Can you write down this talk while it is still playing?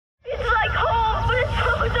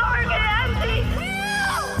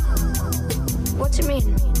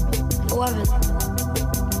13. 11.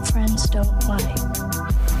 Friends don't lie.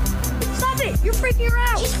 Stop it! You're freaking her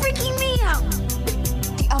out! She's freaking me out!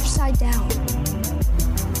 The upside down.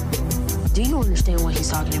 Do you understand what he's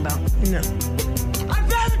talking about? No. I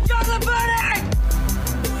found the chocolate pudding!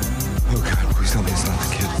 Oh God, please tell me it's not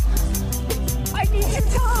the kid. I need you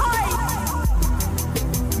to hide!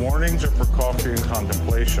 Mornings are for coffee and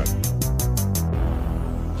contemplation.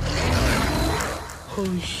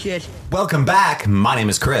 Holy shit. Welcome back. My name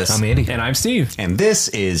is Chris. I'm Andy. And I'm Steve. And this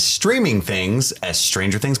is Streaming Things, a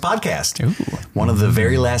Stranger Things podcast. Ooh. One of the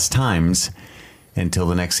very last times until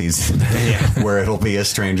the next season where it'll be a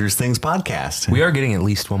Stranger Things podcast. We are getting at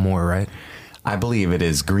least one more, right? I believe it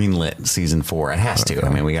is greenlit season 4. It has to. I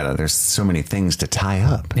mean, there's so many things to tie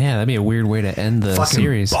up. Yeah, that'd be a weird way to end the Fucking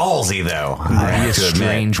series. Ballsy, though. That'd be a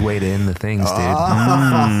strange way to end the things, dude.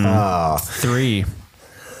 3.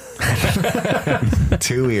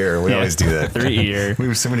 2 year. We always do that. 3 year. We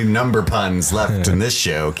have so many number puns left in this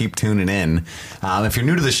show. Keep tuning in. If you're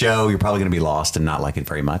new to the show, you're probably going to be lost and not like it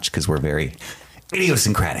very much because we're very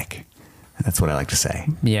idiosyncratic. That's what I like to say.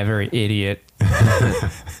 Yeah, very idiot.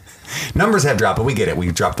 Numbers have dropped, but we get it.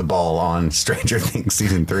 We dropped the ball on Stranger Things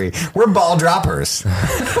season 3. We're ball droppers.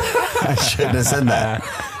 I shouldn't have said that.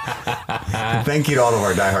 Thank you to all of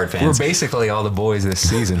our diehard fans. We're basically all the boys this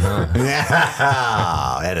season, huh?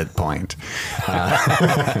 Yeah, edit point.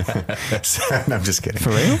 No, I'm just kidding. For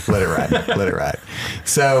real? Let it ride. Let it ride.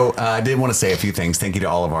 So I did want to say a few things. Thank you to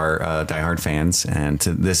all of our diehard fans. And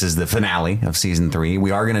this is the finale of season 3. We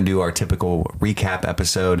are going to do our typical recap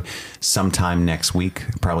episode sometime next week.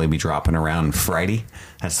 Probably be dropping around Friday.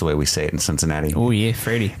 That's the way we say it in Cincinnati. Oh, yeah,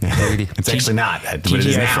 Friday. It's actually not, but it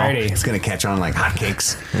is now. Friday. It's going to catch on like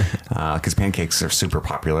hotcakes because pancakes are super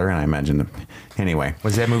popular, and I imagine anyway.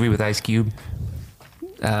 Was that movie with Ice Cube?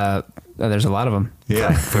 There's a lot of them.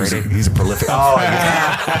 Yeah, he's a prolific. Oh,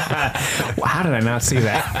 yeah. Well, how did I not see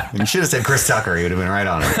that? You should have said Chris Tucker. He would have been right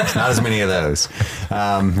on it. Not as many of those.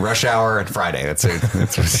 Rush Hour and Friday. That's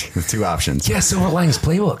the 2 options. Yeah, Silver Linings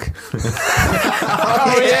Playbook.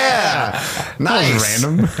 Oh, yeah. Nice.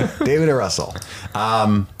 Random. David or Russell.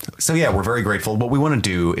 So, yeah, we're very grateful. What we want to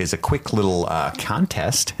do is a quick little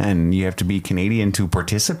contest, and you have to be Canadian to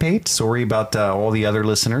participate. Sorry about all the other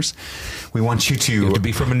listeners. We want you to... You have to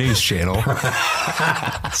be from a news channel.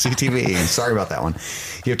 CTV. Sorry about that one.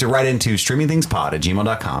 You have to write into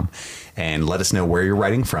streamingthingspod@gmail.com and let us know where you're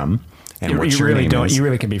writing from. And what your really name don't. is. You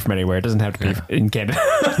really can be from anywhere. It doesn't have to be in Canada.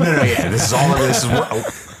 No, yeah. This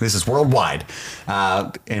is worldwide.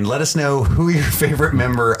 And let us know who your favorite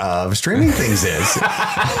member of Streaming Things is.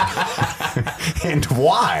 And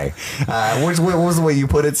why. What was the way you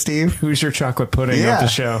put it, Steve? Who's your chocolate pudding of the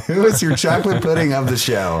show? Who is your chocolate pudding of the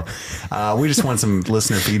show? We just want some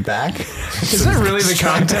listener feedback. Is that really the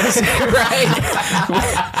contest? Right.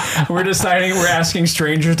 We're asking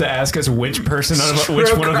strangers to ask us which one of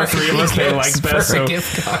the 3 of us they like best. So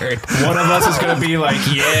gift card. One of us is going to be like,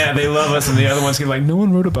 yeah, they love us. And the other one's going to be like, no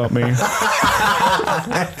one wrote about me.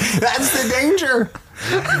 That's the danger.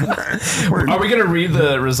 Are we going to read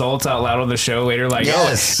the results out loud on the show later? Like,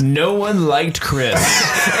 yes. No one liked Chris.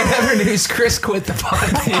 Another news, Chris quit the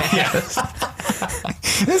podcast.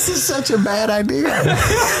 This is such a bad idea.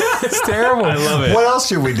 It's terrible. I love it. What else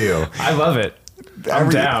should we do? I love it. I'm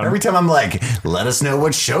down. Every time I'm like, let us know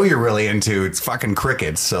what show you're really into, it's fucking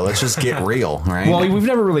crickets. So let's just get real, right? Well, we've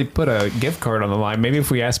never really put a gift card on the line. Maybe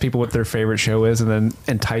if we ask people what their favorite show is and then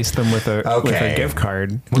entice them with a gift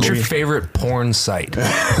card. What's your favorite porn site?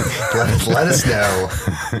 let us know.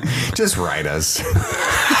 Just write us.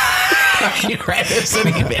 You write us an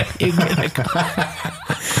email. You get a card.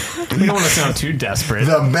 We don't want to sound too desperate.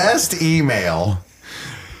 The best email.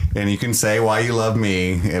 And you can say why you love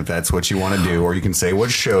me if that's what you want to do, or you can say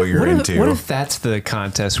what show you're into. What if that's the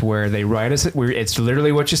contest where they write us? It's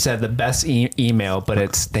literally what you said, the best email,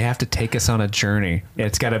 but they have to take us on a journey.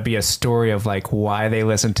 It's got to be a story of like why they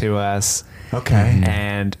listen to us. Okay.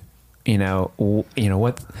 And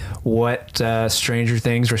what Stranger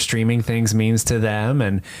Things or Streaming Things means to them,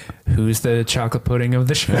 and who's the chocolate pudding of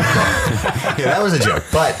the show. Yeah, that was a joke,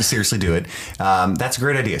 but seriously, do it. That's a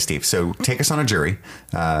great idea, Steve. So take us on a jury,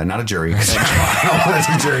 not a jury. I don't want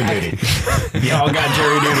to do jury duty. Y'all got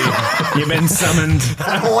jury duty. You've been summoned.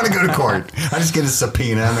 I don't want to go to court. I just get a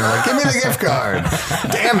subpoena, and they're like, "Give me the gift card."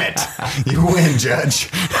 Damn it! You win, judge.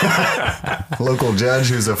 Local judge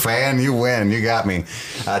who's a fan, you win. You got me.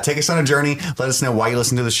 Take us on a journey. Let us know why you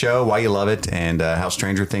listen to the show, why you love it, and how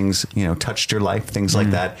Stranger Things, touched your life, things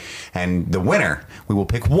like that. And the winner, we will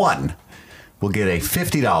pick one. We'll get a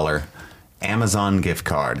 $50 Amazon gift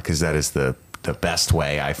card because that is the the best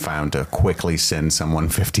way I found to quickly send someone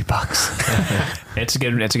 $50. It's a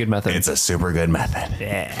good method. It's a super good method.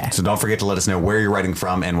 Yeah. So don't forget to let us know where you're writing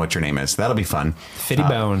from and what your name is. That'll be fun. Fitty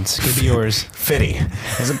Bones. Could be yours. Fitty.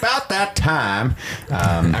 It's about that time.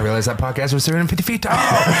 I realized that podcast was 350 feet tall.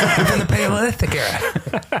 Within the Paleolithic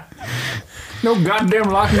era. No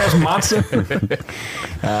goddamn Loch Ness monster.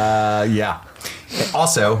 Yeah.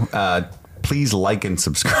 Also, please like and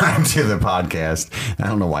subscribe to the podcast. I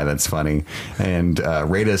don't know why that's funny. And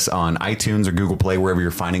rate us on iTunes or Google Play, wherever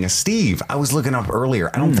you're finding us. Steve, I was looking up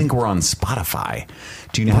earlier. I don't think we're on Spotify.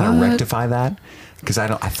 Do you know how to rectify that? Because I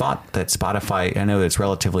thought that Spotify, I know that it's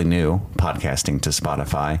relatively new, podcasting to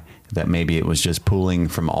Spotify, that maybe it was just pulling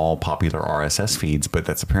from all popular RSS feeds, but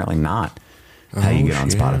that's apparently not how you get on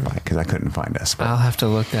Spotify, because I couldn't find us. But I'll have to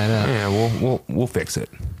look that up. Yeah, we'll fix it.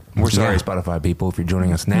 We're sorry, Spotify people, if you're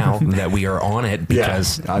joining us now, that we are on it,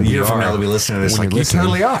 because a year from now they'll be listening to this like, you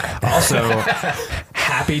totally are. Also,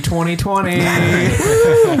 happy 2020.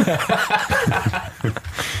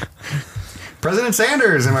 President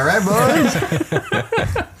Sanders, am I right, boys?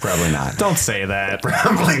 Probably not. Don't say that.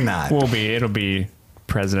 Probably not. It'll be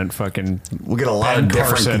President fucking. We'll get a lot of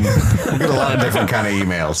Carson. We'll get a lot of different kind of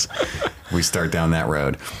emails. We start down that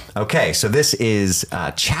road. Okay, so this is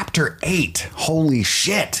chapter 8. Holy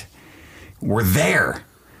shit. We're there.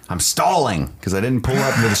 I'm stalling because I didn't pull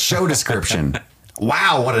up the show description.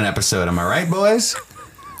 Wow, what an episode. Am I right, boys?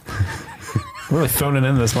 Really phoning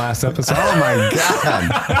in this last episode. Oh, my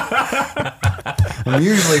God. I'm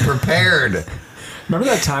usually prepared. Remember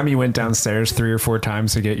that time you went downstairs 3 or 4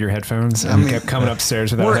 times to get your headphones and kept coming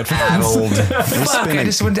upstairs without headphones? Old. Fuck, I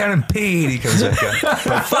just went down and peed. He comes back up.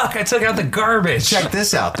 But fuck, I took out the garbage. Check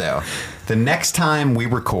this out, though. The next time we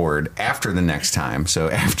record, after the next time, so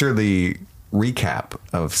after the recap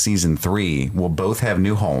of season 3, we'll both have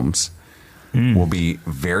new homes. We'll be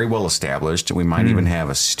very well established. We might even have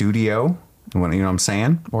a studio. You know what I'm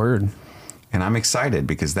saying? Word. And I'm excited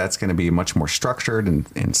because that's going to be much more structured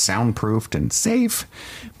and soundproofed and safe.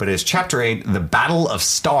 But it's chapter 8, The Battle of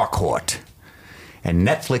Starcourt. And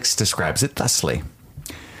Netflix describes it thusly.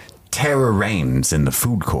 Terror reigns in the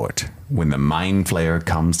food court when the mind flayer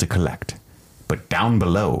comes to collect. But down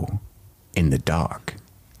below, in the dark,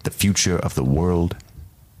 the future of the world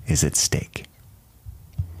is at stake.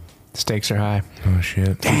 Stakes are high. Oh,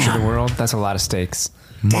 shit. Future of the world, that's a lot of stakes.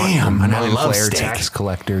 Damn, and I Mind love flayer steak. tax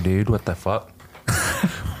collector, dude. What the fuck?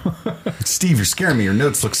 Steve, you're scaring me. Your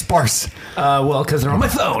notes look sparse. Well, because they're on my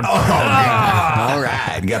phone. All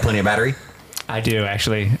right. You got plenty of battery? I do,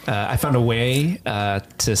 actually. I found a way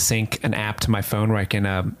to sync an app to my phone where I can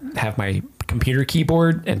have my computer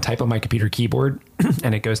keyboard and type on my computer keyboard,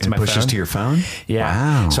 and it goes to my phone. Pushes to your phone?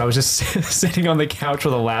 Yeah. Wow. So I was just sitting on the couch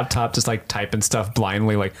with a laptop, just like typing stuff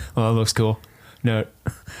blindly, like, oh, that looks cool. No.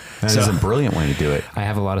 That is a brilliant way to do it. I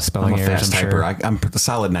have a lot of spelling I'm a errors, fast I'm typer. sure. I'm a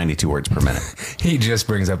solid 92 words per minute. He just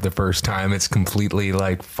brings up the first time. It's completely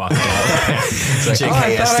like fucked up. It's like,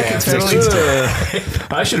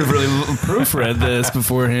 I should have really proofread this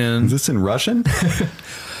beforehand. Is this in Russian?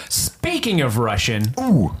 Speaking of Russian,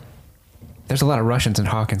 Ooh. there's a lot of Russians in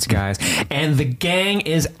Hawkins, guys. And the gang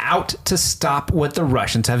is out to stop what the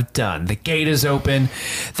Russians have done. The gate is open.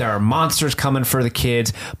 There are monsters coming for the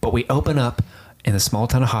kids. But we open up in the small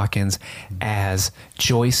town of Hawkins as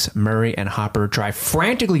Joyce, Murray, and Hopper drive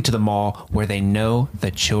frantically to the mall where they know the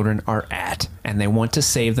children are at. And they want to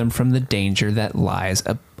save them from the danger that lies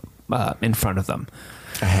in front of them.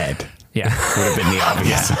 Ahead. Yeah. Would have been the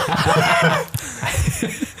obvious.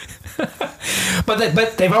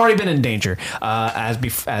 But they've already been in danger. As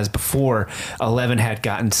before, 11 had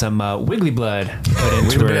gotten some wiggly blood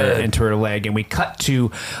put into her leg, and we cut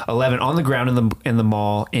to 11 on the ground in the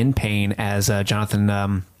mall in pain as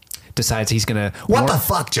Jonathan decides he's gonna. What the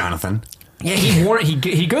fuck, Jonathan? Yeah,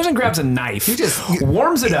 he goes and grabs a knife. He just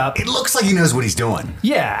warms it up. It looks like he knows what he's doing.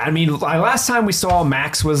 Yeah, I mean, last time we saw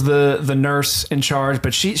Max was the nurse in charge,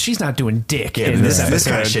 but she's not doing dick in this episode. This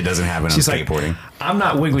kind of shit doesn't happen on skateboarding. Like, I'm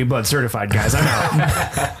not Wiggly Blood certified, guys. I'm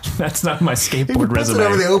out. That's not my skateboard He puts resume. it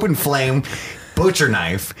over the open flame, butcher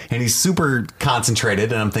knife, and he's super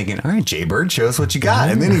concentrated. And I'm thinking, all right, Jaybird, show us what you got.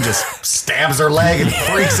 And then he just stabs her leg and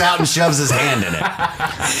freaks out and shoves his hand in it.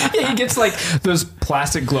 Yeah, he gets like those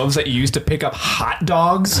plastic gloves that you use to pick up hot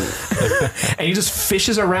dogs, and he just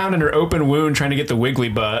fishes around in her open wound trying to get the wiggly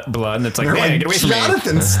blood. And it's like, They're man, like, get away from me.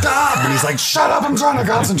 Jonathan, stop! And he's like, shut up! I'm trying to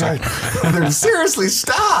concentrate. And they're seriously,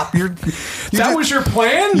 stop! That was your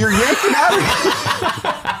plan? You're yanking out.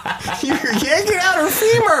 You're yanking out her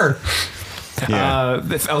femur. Yeah.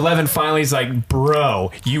 11 finally is like,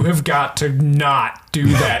 bro, you have got to not do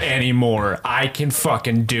that anymore. I can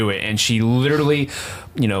fucking do it. And she literally,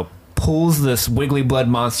 pulls this wiggly blood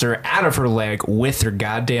monster out of her leg with her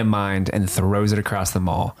goddamn mind and throws it across the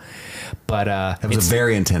mall. But it was a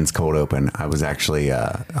very intense cold open. I was actually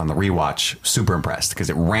on the rewatch super impressed because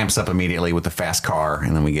it ramps up immediately with the fast car,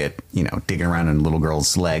 and then we get digging around in little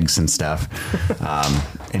girls' legs and stuff.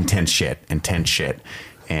 Intense shit.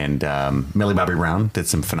 And Millie Bobby Brown did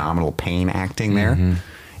some phenomenal pain acting there,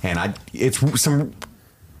 and it's some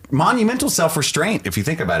monumental self-restraint if you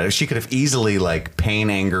think about it. She could have easily pain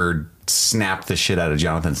angered, snapped the shit out of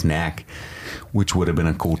Jonathan's neck, which would have been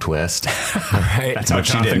a cool twist. Right. That's how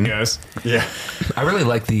Jonathan goes. Yeah. I really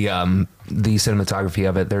like the cinematography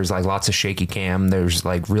of it. There's lots of shaky cam. There's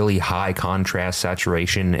really high contrast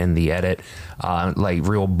saturation in the edit.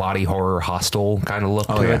 Real body horror hostile kind of look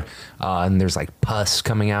to it. And there's pus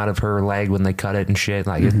coming out of her leg when they cut it and shit.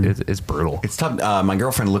 It's brutal. It's tough. My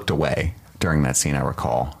girlfriend looked away during that scene, I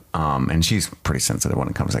recall. And she's pretty sensitive when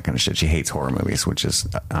it comes to that kind of shit. She hates horror movies, which is,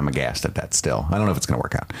 I'm aghast at that still. I don't know if it's going to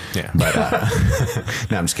work out. Yeah. But,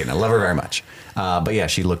 no, I'm just kidding. I love her very much. But yeah,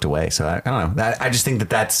 she looked away. So I don't know. I just think that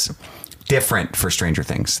that's different for Stranger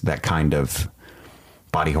Things, that kind of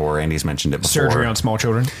body horror. Andy's mentioned it before. Surgery on small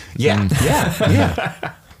children. Yeah.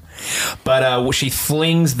 Yeah. But she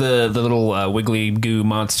flings the little wiggly goo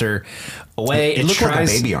monster away. It looked like a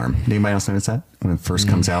baby arm. Did anybody else notice that when it first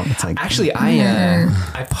comes out? It's actually,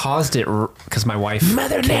 I paused it because my wife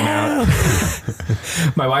came out.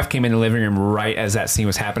 My wife came in the living room right as that scene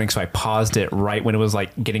was happening, so I paused it right when it was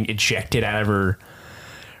getting ejected out of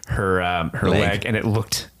her leg, and it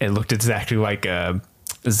looked exactly like a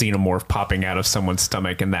xenomorph popping out of someone's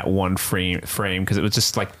stomach in that one frame because it was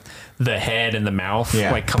just the head and the mouth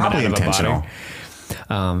coming out of the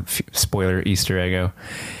body. Spoiler Easter egg.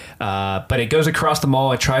 But it goes across the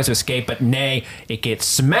mall. It tries to escape, but nay, it gets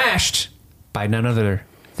smashed by none other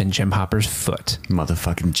than Jim Hopper's foot.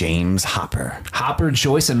 Motherfucking James Hopper. Hopper,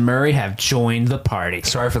 Joyce, and Murray have joined the party.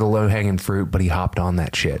 Sorry for the low-hanging fruit, but he hopped on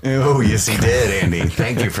that shit. Oh, yes, he did, Andy.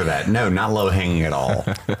 Thank you for that. No, not low-hanging at all.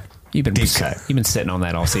 You've been sitting on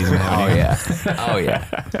that all season, haven't you? Oh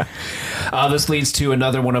yeah. This leads to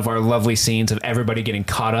another one of our lovely scenes of everybody getting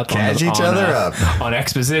caught up on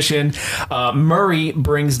exposition. Murray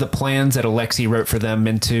brings the plans that Alexi wrote for them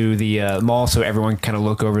into the mall, so everyone kind of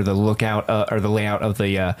look over the lookout or the layout of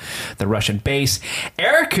the Russian base.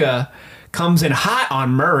 Erica comes in hot on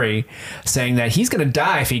Murray, saying that he's going to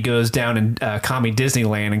die if he goes down in Commie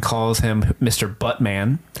Disneyland, and calls him Mr.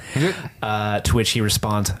 Buttman. To which he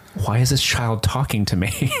responds, "Why is this child talking to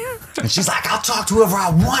me?" And she's like, "I'll talk to whoever I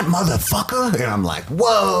want, motherfucker." And I'm like,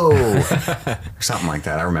 "Whoa." Something like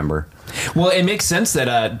that, I remember. Well, it makes sense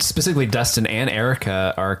that specifically Dustin and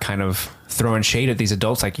Erica are kind of throwing shade at these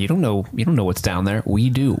adults. You don't know what's down there. We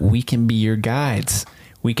do. We can be your guides.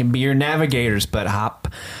 We can be your navigators, but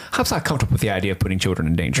Hop's not comfortable with the idea of putting children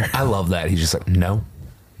in danger. I love that. He's just no.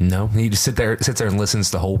 He just sits there and listens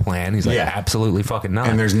to the whole plan. He's absolutely fucking not.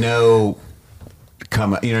 And there's no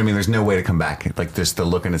there's no way to come back. There's the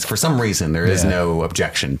look, and it's for some reason there is no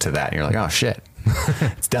objection to that. And you're like, oh shit,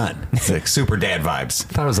 it's done. It's super dad vibes.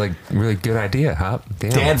 I thought it was a really good idea, Hop.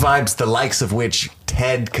 Damn. Dad vibes, the likes of which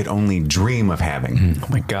Ted could only dream of having. Oh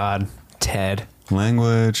my God, Ted.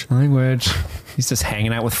 Language. He's just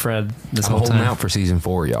hanging out with Fred this I'm whole holding time. out for season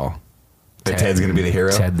 4, y'all. Ted's gonna be the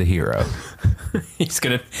hero. Ted the hero. He's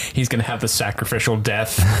gonna have the sacrificial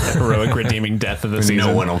death, heroic redeeming death of the season.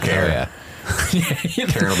 No one will care. Oh, yeah.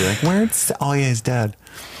 Karen will be like, "Where's? Oh yeah, his dad."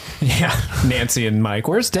 Yeah, Nancy and Mike.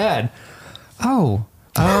 Where's Dad? Oh,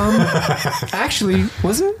 actually,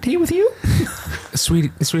 wasn't he with you?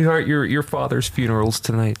 Sweetheart, your father's funeral's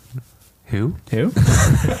tonight. Who?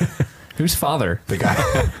 Whose father? The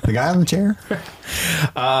guy on the chair.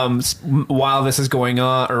 While this is going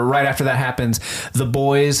on, or right after that happens, the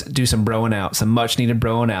boys do some broing out, some much needed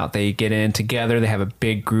broing out. They get in together. They have a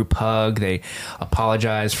big group hug. They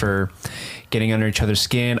apologize for getting under each other's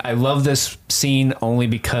skin. I love this scene only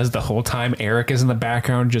because the whole time Eric is in the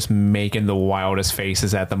background just making the wildest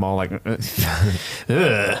faces at them all,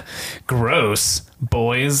 ugh, gross,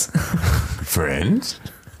 boys. Friends.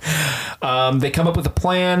 They come up with a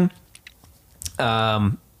plan.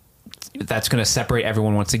 That's going to separate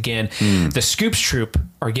everyone once again. The Scoops Troop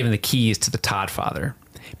are given the keys to the Todd Father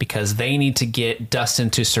because they need to get Dustin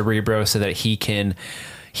to Cerebro so that he and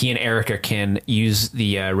Erica can use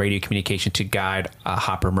the radio communication to guide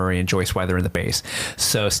Hopper, Murray, and Joyce while they're in the base.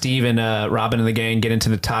 So Steve and Robin and the gang get into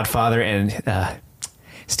the Todd Father, and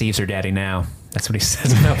Steve's her daddy now. That's what he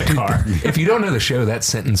says about the car. If you don't know the show, that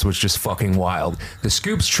sentence was just fucking wild. The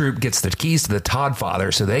Scoops Troop gets the keys to the Todd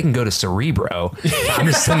Father so they can go to Cerebro. I'm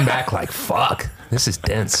just sitting back like, fuck, this is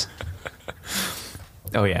dense.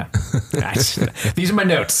 Oh, yeah. These are my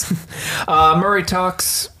notes. Murray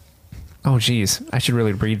talks... Oh, geez. I should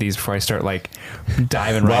really read these before I start, like,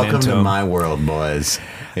 diving right into Welcome to them. my world, boys.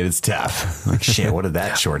 It is tough. Like, shit, what did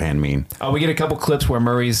that shorthand mean? We get a couple clips where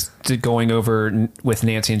Murray's going over with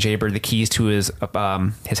Nancy and Jaybird the keys to his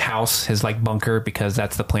house, his, like, bunker, because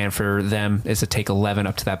that's the plan for them, is to take 11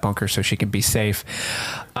 up to that bunker so she can be safe.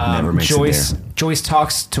 Never makes it there. Joyce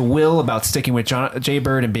talks to Will about sticking with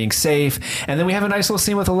Jaybird and being safe. And then we have a nice little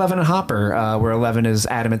scene with 11 and Hopper, where 11 is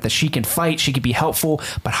adamant that she can fight, she can be helpful,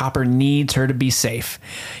 but Hopper needs her to be safe.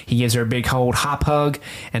 He gives her a big old hop hug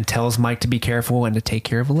and tells Mike to be careful and to take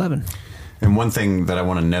care of 11. And one thing that I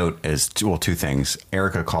want to note is, two things.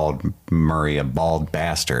 Erica called Murray a bald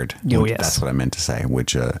bastard. Oh, yes. That's what I meant to say,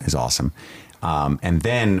 which is awesome. And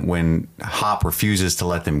then when Hop refuses to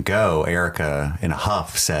let them go, Erica, in a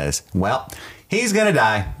huff, says, well, he's going to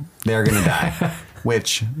die. They're going to die.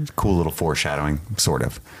 Which, cool little foreshadowing, sort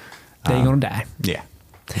of. They're going to die.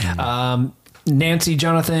 Yeah. Nancy,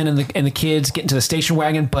 Jonathan, and the kids get into the station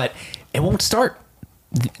wagon, but it won't start.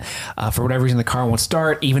 For whatever reason, the car won't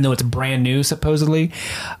start, even though it's brand new, supposedly.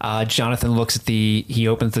 Jonathan looks at he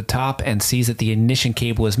opens the top and sees that the ignition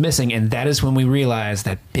cable is missing, and that is when we realize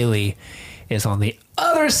that Billy is on the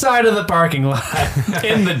other side of the parking lot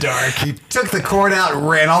in the dark. He took the cord out and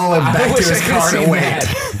ran all the way back to his car to wait.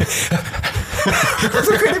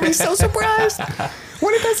 We're going to be so surprised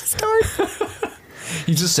when it doesn't start.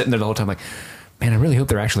 He's just sitting there the whole time like, man, I really hope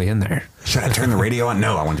they're actually in there. Should I turn the radio on?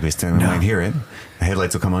 No, I want to be still. I might hear it. The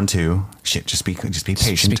headlights will come on too. Shit, just be patient.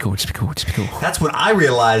 Just be cool. That's when I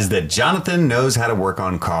realized that Jonathan knows how to work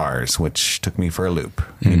on cars, which took me for a loop.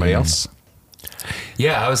 Anybody else?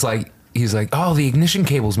 Yeah, I was like, he's like, oh, the ignition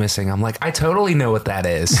cable's missing. I'm like, I totally know what that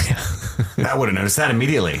is. I would have noticed that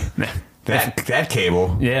immediately. That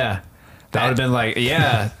cable. Yeah. That would have been like,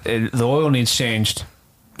 the oil needs changed.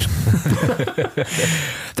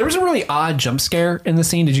 There was a really odd jump scare in the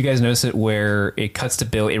scene. Did you guys notice it, where it cuts to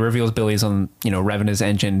Bill? It reveals Billy's on, revving his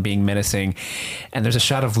engine, being menacing, and there's a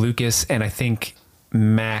shot of Lucas and I think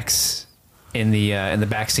Max in the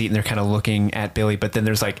back seat, and they're kind of looking at Billy. But then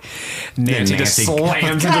there's like Nancy just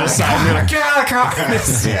slams into the side, and they're like,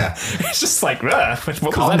 Yeah, it's just like,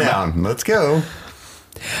 what calm down, let's go.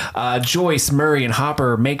 Joyce, Murray, and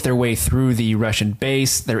Hopper make their way through the Russian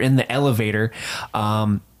base. They're in the elevator.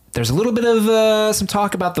 There's a little bit of some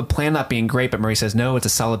talk about the plan not being great, but Murray says no, it's a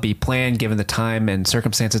solid B plan given the time and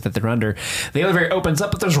circumstances that they're under. The elevator opens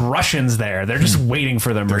up, but there's Russians there. They're just waiting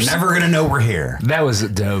for them. They're never going to know we're here. That was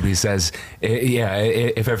dope. He says,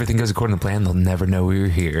 if everything goes according to plan, they'll never know we were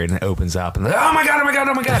here. And it opens up, and oh my God.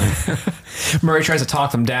 Murray tries to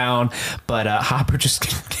talk them down, but Hopper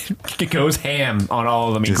just goes ham on all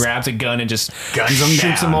of them. He grabs a gun and just guns them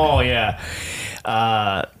shoots down. them all, yeah.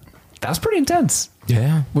 That was pretty intense.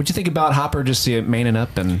 Yeah. What'd you think about Hopper just manning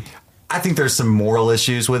up? And I think there's some moral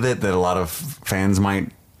issues with it that a lot of fans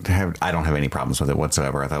might have. I don't have any problems with it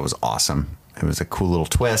whatsoever. I thought it was awesome. It was a cool little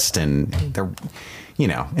twist, and they're,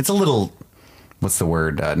 it's a little, what's the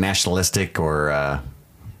word, nationalistic or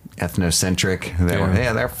ethnocentric.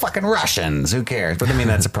 They're fucking Russians. Who cares? But I mean,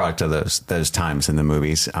 that's a product of those times in the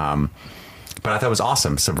movies. But I thought it was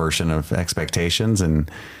awesome subversion of expectations, and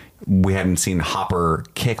we hadn't seen Hopper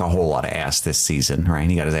kick a whole lot of ass this season, right?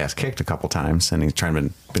 He got his ass kicked a couple times, and he's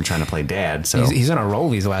been trying to play dad. So he's on a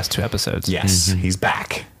roll these last 2 episodes. Yes, he's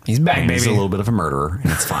back. He's back, and baby. He's a little bit of a murderer,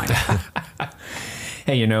 and it's fine.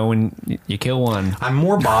 Hey, when you kill one. I'm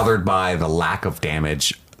more bothered by the lack of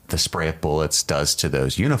damage the spray of bullets does to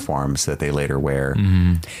those uniforms that they later wear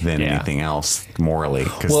than anything else morally,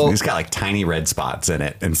 because he's got like tiny red spots in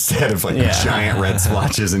it instead of like giant red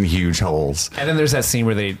splotches and huge holes. And then there's that scene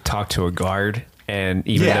where they talk to a guard, and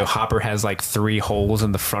even though Hopper has like 3 holes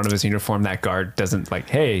in the front of his uniform, that guard doesn't like,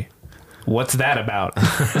 hey, what's that about?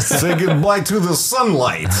 Say goodbye to the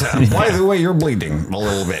sunlight. By the way, you're bleeding a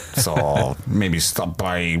little bit, so maybe stop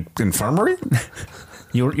by infirmary.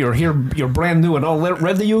 You're here. You're brand new and all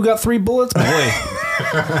red. That you got 3 bullets, boy.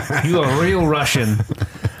 You a real Russian.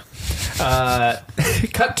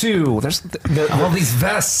 Cut to there's all these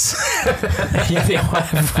vests. They all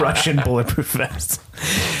have Russian bulletproof vests.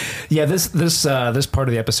 Yeah, this part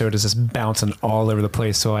of the episode is just bouncing all over the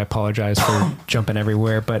place, so I apologize for jumping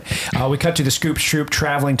everywhere. But we cut to the Scoop Troop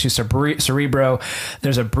traveling to Cerebro.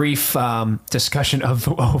 There's a brief discussion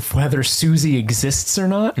of whether Susie exists or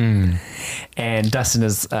not, and Dustin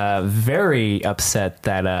is very upset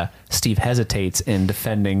that Steve hesitates in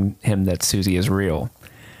defending him that Susie is real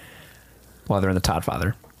while they're in the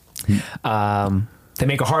Toddfather. They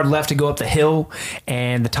make a hard left to go up the hill,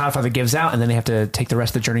 and the Toddfather gives out, and then they have to take the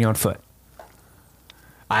rest of the journey on foot.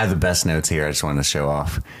 I have the best notes here. I just wanted to show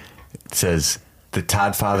off. It says, the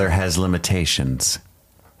Todd father has limitations.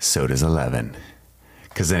 So does 11.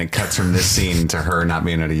 Because then it cuts from this scene to her not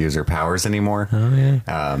being able to use her powers anymore. Oh, yeah.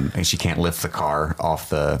 And she can't lift the car off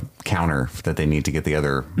the counter that they need to get the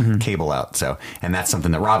other cable out. So, and that's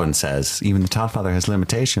something that Robin says. Even the Todd father has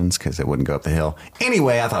limitations because it wouldn't go up the hill.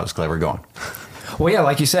 Anyway, I thought it was clever going. Well, yeah,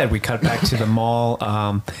 like you said, we cut back to the mall.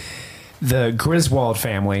 The Griswold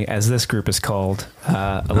family, as this group is called,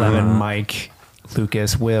 11, Mike,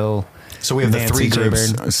 Lucas, Will. So we have Nancy, the three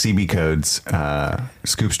groups, Jaybird. CB codes,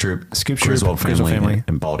 Scoops Troop, Griswold family,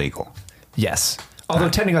 and Bald Eagle. Yes. Although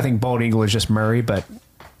technically I think Bald Eagle is just Murray, but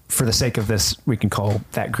for the sake of this, we can call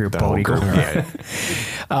that group Bald Eagle.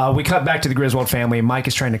 We cut back to the Griswold family. Mike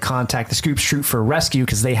is trying to contact the Scoops Troop for rescue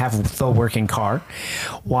because they have the working car,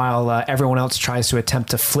 while everyone else tries to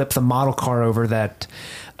attempt to flip the model car over that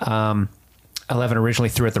 11 originally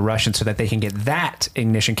threw at the Russians so that they can get that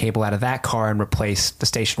ignition cable out of that car and replace the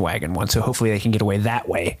station wagon one. So hopefully they can get away that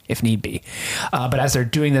way if need be. But as they're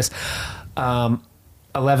doing this, 11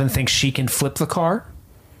 thinks she can flip the car,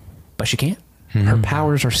 but she can't. Her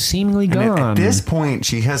powers are seemingly gone. And at this point,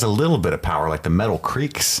 she has a little bit of power, like the metal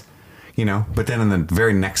creaks, but then in the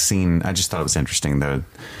very next scene, I just thought it was interesting, the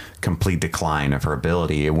complete decline of her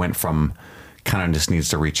ability. It went from kind of just needs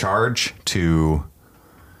to recharge to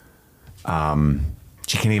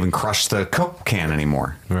she can't even crush the Coke can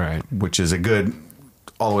anymore. Right. Which is a good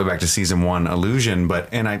all the way back to season 1 illusion. But,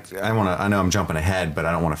 and I know I'm jumping ahead, but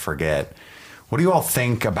I don't want to forget. What do you all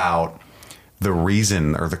think about the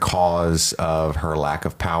reason or the cause of her lack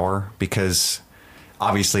of power? Because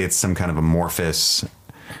obviously it's some kind of amorphous,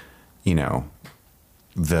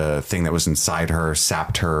 the thing that was inside her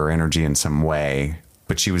sapped her energy in some way,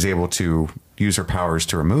 but she was able to use her powers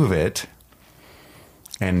to remove it.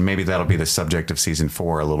 And maybe that'll be the subject of season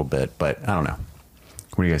 4 a little bit, but I don't know.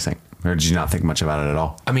 What do you guys think? Or did you not think much about it at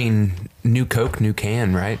all? I mean, new Coke, new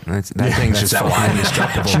can, right? That thing's just fucking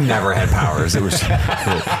indestructible. She never had powers. It was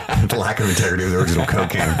the lack of integrity of the original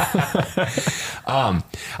Coke can.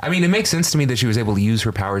 I mean, it makes sense to me that she was able to use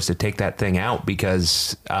her powers to take that thing out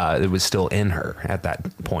because it was still in her at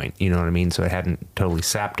that point. You know what I mean? So it hadn't totally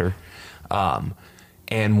sapped her.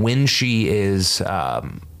 And when she is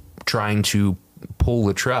trying to pull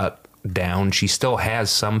the truck down, she still has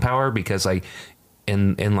some power because like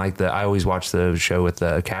in like I always watch the show with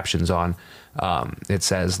the captions on, it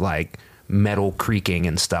says like metal creaking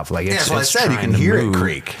and stuff like it's, that's what I said. You can hear it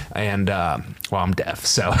creak. And well, I'm deaf,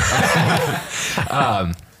 so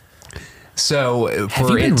so Have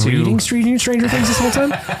you been reading Stranger Things this whole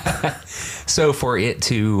time? So for it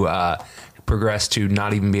to progress to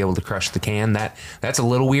not even be able to crush the can, that's a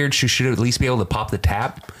little weird. She should at least be able to pop the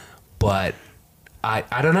tap, but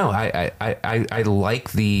I don't know. I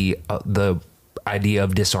like the idea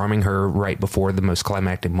of disarming her right before the most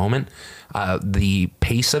climactic moment. The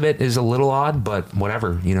pace of it is a little odd, but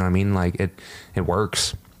whatever. You know what I mean? Like it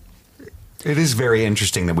works. It is very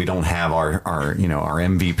interesting that we don't have our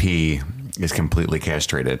MVP is completely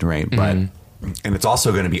castrated, right? But and it's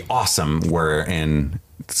also going to be awesome where in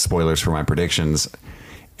spoilers for my predictions,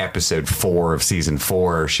 episode 4 of season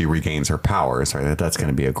 4, she regains her powers, right? That's going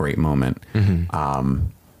to be a great moment.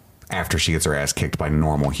 After she gets her ass kicked by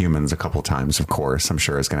normal humans a couple times, of course, I'm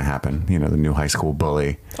sure is going to happen. The new high school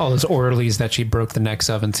bully. All those orderlies that she broke the necks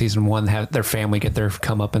of in season 1 have their family get their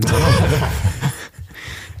comeuppance.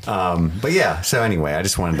 But yeah, so anyway, I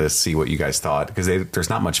just wanted to see what you guys thought because there's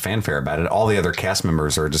not much fanfare about it. All the other cast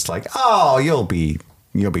members are just like, "Oh, you'll be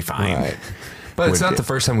fine." Right. But it's not the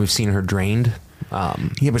first time we've seen her drained. Yeah,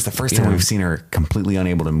 but it's the first time we've seen her completely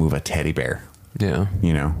unable to move a teddy bear. Yeah.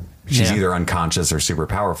 She's either unconscious or super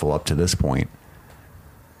powerful up to this point.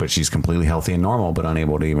 But she's completely healthy and normal, but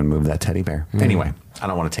unable to even move that teddy bear. Anyway, I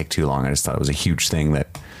don't want to take too long. I just thought it was a huge thing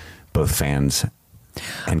that both fans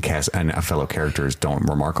and cast and fellow characters don't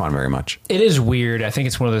remark on very much. It is weird. I think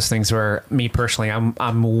it's one of those things where me personally,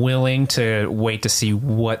 I'm willing to wait to see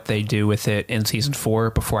what they do with it in season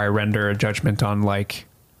 4 before I render a judgment on like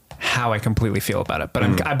how I completely feel about it. But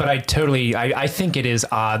I think it is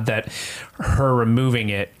odd that her removing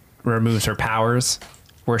it removes her powers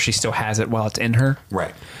where she still has it while it's in her.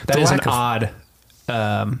 Right. That is an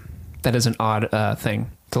odd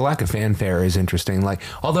thing. The lack of fanfare is interesting. Like,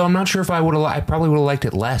 although I'm not sure if I probably would have liked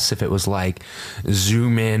it less if it was like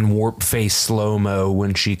zoom in, warp face, slow mo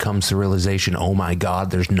when she comes to realization, oh my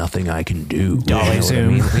God, there's nothing I can do. Dolly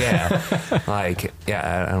zoom. Yeah. Like,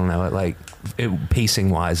 yeah, I don't know. Like,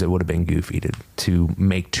 pacing wise, it would have been goofy to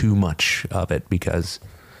make too much of it because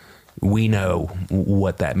we know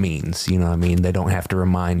what that means. You know what I mean? They don't have to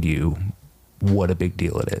remind you what a big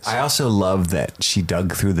deal it is. I also love that she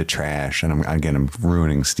dug through the trash, and I'm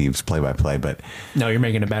ruining Steve's play-by-play, but No, you're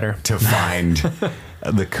making it better. to find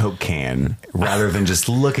the Coke can rather than just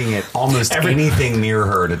looking at almost anything near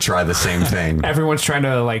her to try the same thing. Everyone's trying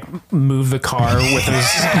to like move the car with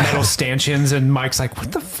those metal stanchions, and Mike's like,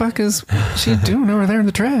 "What the fuck is she doing over there in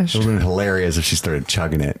the trash?" It would have been hilarious if she started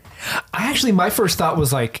chugging it. My first thought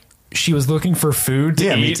was like she was looking for food to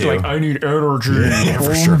Yeah, eat. me too. Like, I need energy. Yeah,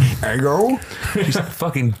 for sure. Ego? She's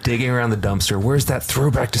fucking digging around the dumpster. Where's that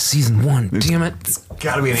throwback to season 1? Damn it.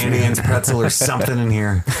 Gotta be an Andy Ann's pretzel or something in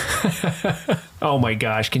here. Oh my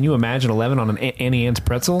gosh! Can you imagine 11 on an Annie Ann's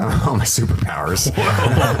pretzel? Oh, my superpowers.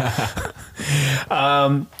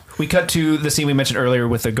 We cut to the scene we mentioned earlier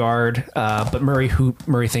with the guard, but Murray, who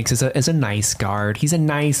Murray thinks is a nice guard. He's a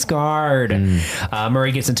nice guard.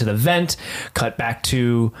 Murray gets into the vent. Cut back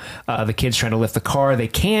to the kids trying to lift the car. They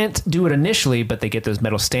can't do it initially, but they get those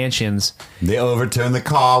metal stanchions. They overturn the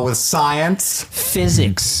car with science.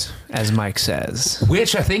 Physics, as Mike says.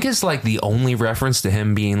 Which I think is like the only reference to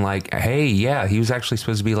him being like, hey, yeah, he was actually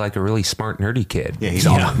supposed to be like a really smart, nerdy kid.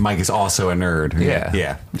 Yeah, Mike is also a nerd. Yeah.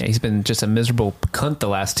 Yeah. Yeah, he's been just a miserable cunt the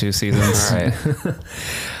last 2 seasons. Right.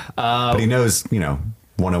 But he knows,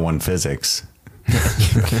 101 physics.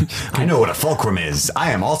 I know what a fulcrum is.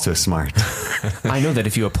 I am also smart. I know that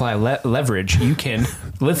if you apply leverage, you can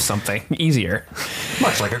lift something easier.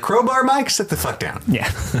 Much like a crowbar, Mike, sit the fuck down.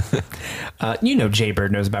 Yeah.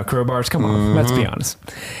 Jaybird knows about crowbars. Come on, let's be honest.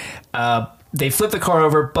 They flip the car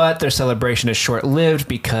over, but their celebration is short-lived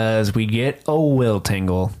because we get a will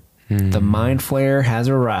tingle. The Mind Flayer has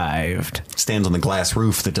arrived. Stands on the glass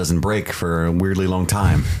roof that doesn't break for a weirdly long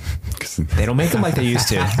time. They don't make them like they used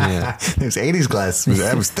to. Yeah. There's 80s glass.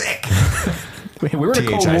 That was thick. We were in a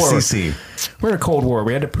Cold War. THICC. We're in a Cold War.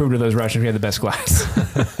 We had to prove to those Russians we had the best glass.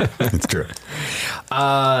 It's true.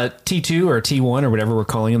 T2 or T1 or whatever we're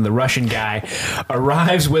calling him, the Russian guy,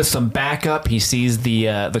 arrives with some backup. He sees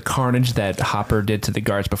the carnage that Hopper did to the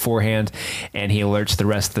guards beforehand, and he alerts the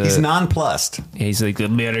rest of the... He's nonplussed. He's like,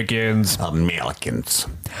 Americans.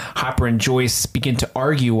 Hopper and Joyce begin to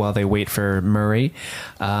argue while they wait for Murray.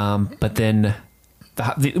 But then...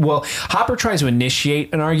 Hopper tries to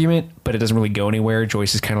initiate an argument, but it doesn't really go anywhere.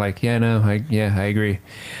 Joyce is kind of like, I agree.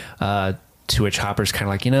 To which Hopper's kind of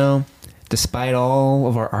like, despite all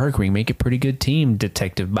of our arguing, make a pretty good team,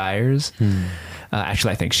 Detective Byers.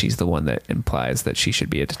 Actually, I think she's the one that implies that she should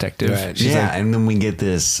be a detective. Right. And then we get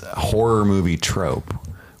this horror movie trope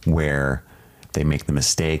where they make the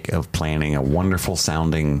mistake of planning a wonderful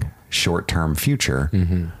sounding short-term future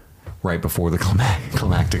right before the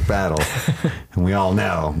climactic battle. And we all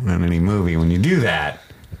know in any movie, when you do that,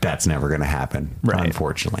 that's never going to happen,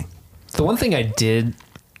 unfortunately. The one thing I did,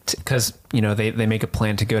 because, they make a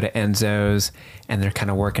plan to go to Enzo's and they're kind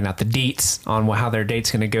of working out the deets on how their date's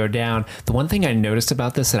going to go down. The one thing I noticed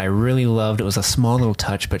about this that I really loved, it was a small little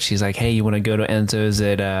touch, but she's like, hey, you want to go to Enzo's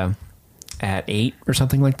at 8 or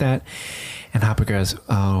something like that? And Hopper goes,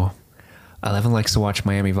 11 likes to watch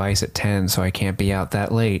Miami Vice at 10, so I can't be out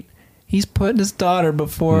that late. He's putting his daughter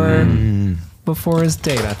before his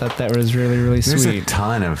date. I thought that was really, really There's sweet. a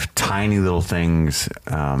ton of tiny little things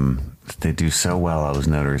they do so well. I was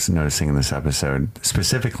noticing in this episode,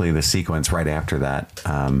 specifically the sequence right after that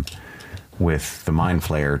with the Mind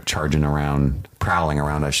Flayer prowling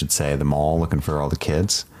around, I should say, the mall looking for all the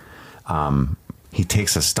kids. He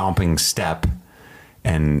takes a stomping step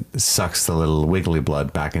and sucks the little wiggly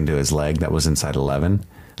blood back into his leg that was inside 11.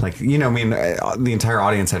 Like, the entire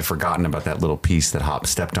audience had forgotten about that little piece that Hop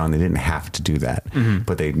stepped on. They didn't have to do that,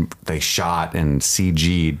 but they shot and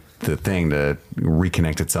CG'd the thing to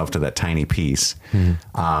reconnect itself to that tiny piece.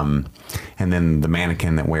 And then the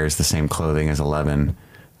mannequin that wears the same clothing as 11.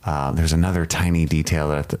 There's another tiny detail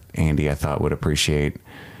that Andy, I thought, would appreciate.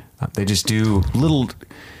 They just do little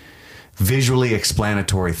visually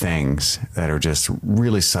explanatory things that are just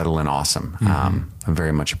really subtle and awesome. I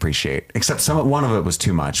very much appreciate, except one of it was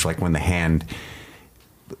too much. Like when the hand,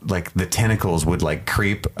 like the tentacles would like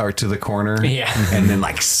creep to the corner and then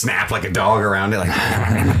like snap like a dog around it. Like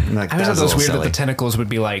I always thought it was weird that the tentacles would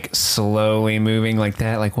be like slowly moving like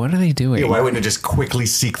that. Like, what are they doing? Yeah, why wouldn't it just quickly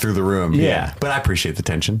seek through the room? Yeah. But I appreciate the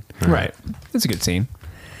tension. Right. It's a good scene.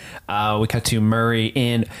 We cut to Murray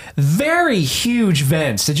in very huge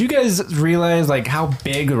vents. Did you guys realize like how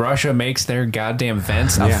big Russia makes their goddamn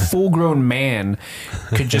vents? A full-grown man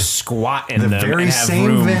could just squat in them. The very and have same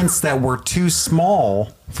room. vents that were too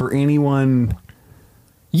small for anyone.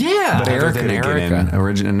 Yeah, But Erica to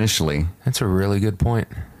get in initially. That's a really good point.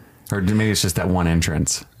 Or maybe it's just that one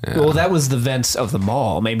entrance. Yeah. Well, that was the vents of the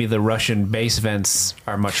mall. Maybe the Russian base vents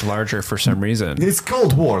are much larger for some reason. It's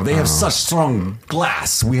Cold War. They have such strong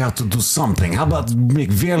glass. We have to do something. How about make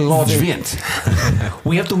very large vent?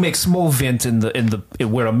 We have to make small vent in the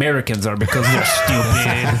where Americans are because they're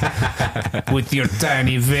stupid with your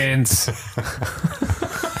tiny vents.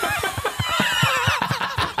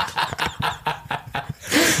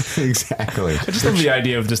 Exactly. I just love the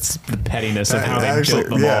idea of just the pettiness of how they built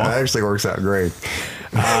the mall. Yeah, that actually works out great.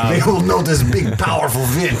 They will notice big, powerful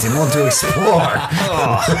vent and want to explore.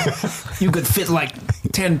 You could fit like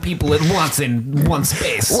 10 people at once in one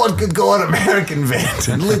space. What could go on American vent?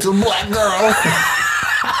 A little black girl.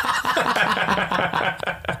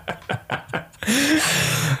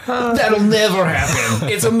 That'll never happen.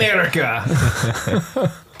 It's America.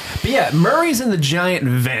 But yeah, Murray's in the giant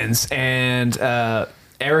vents, and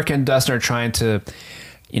Eric and Dustin are trying to,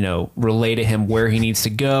 relay to him where he needs to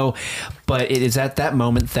go. But it is at that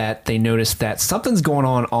moment that they notice that something's going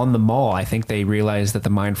on the mall. I think they realize that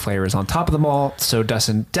the Mind Flayer is on top of the mall. So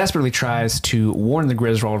Dustin desperately tries to warn the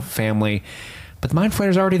Griswold family, but the Mind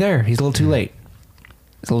Flayer's already there. He's a little too late.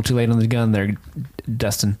 He's a little too late on the gun there,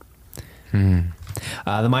 Dustin. The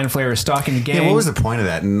Mind Flayer is stalking the gang. Yeah, what was the point of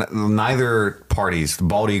that? Neither parties, the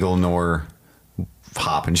Bald Eagle nor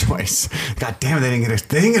Hop and Joyce. God damn it, they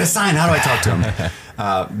didn't get a sign. How do I talk to them?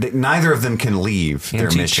 Neither of them can leave their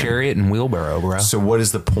mission. Chariot and wheelbarrow, bro. So what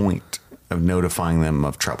is the point of notifying them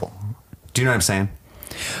of trouble? Do you know what I'm saying?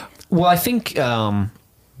 Well, I think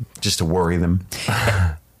just to worry them.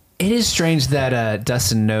 It is strange that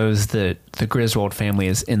Dustin knows that the Griswold family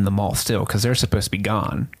is in the mall still, because they're supposed to be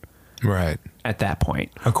gone. Right. At that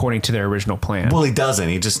point, according to their original plan. Well, he doesn't.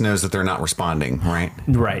 He just knows that they're not responding, right?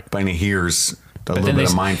 Right. But he hears a little bit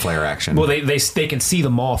of Mind Flayer action. Well, they can see the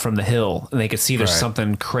mall from the hill, and they can see there's Right.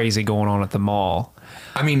 something crazy going on at the mall.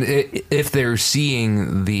 I mean, if they're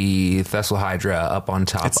seeing the Thessal Hydra up on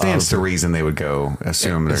top, it stands to reason they would go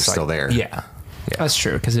assume they're still there. Yeah. That's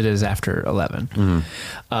true, because it is after 11.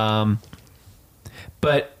 But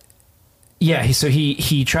yeah,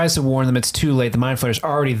 he tries to warn them. It's too late. The Mind Flayer's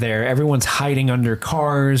already there. Everyone's hiding under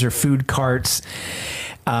cars or food carts.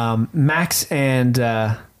 Max and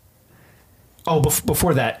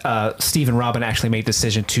before that, Steve and Robin actually made the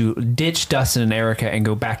decision to ditch Dustin and Erica and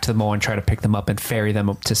go back to the mall and try to pick them up and ferry them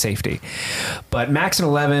up to safety. But Max and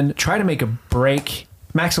 11 try to make a break.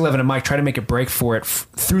 Max, 11, and Mike try to make a break for it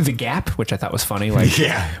through the gap, which I thought was funny. Like,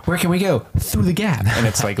 where can we go? Through the gap. And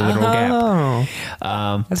it's like a literal gap.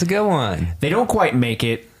 That's a good one. They don't quite make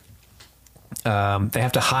it. They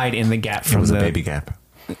have to hide in the gap from It was a baby gap.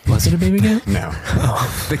 Was it a baby gap? No.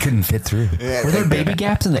 They couldn't fit through. Were there baby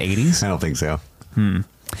gaps in the 80s? I don't think so.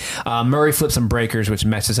 Murray flips some breakers, which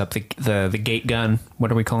messes up the gate gun.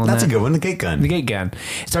 What are we calling That's that? a good one, the gate gun. The gate gun.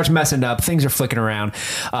 It starts messing up. Things are flicking around.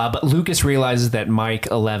 But Lucas realizes that Mike,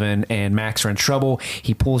 11, and Max are in trouble.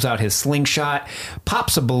 He pulls out his slingshot,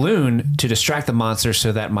 pops a balloon to distract the monster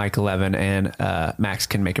so that Mike, 11, and Max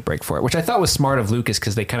can make a break for it, which I thought was smart of Lucas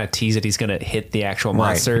because they kind of tease it. He's going to hit the actual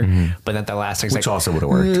monster. But then the last thing's Which like... also would have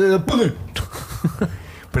worked.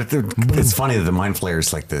 But it's funny that the Mind Flayer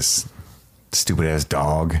is like this stupid ass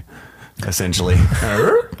dog, essentially.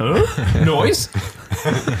 Noise.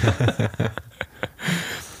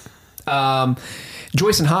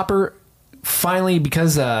 Joyce and Hopper finally,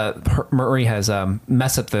 because Murray has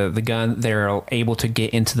messed up the gun, they're able to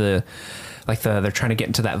get into they're trying to get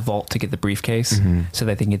into that vault to get the briefcase so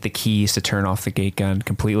that they can get the keys to turn off the gate gun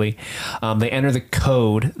completely. They enter the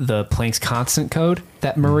code, the Planck's constant code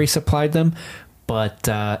that Murray supplied them, but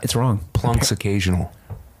it's wrong. Planck's occasional.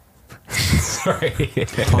 Sorry.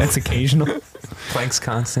 Planck's occasional? Planck's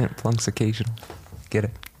constant, Planck's occasional. Get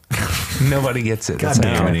it? Nobody gets it. God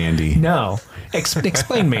damn it, Andy. No.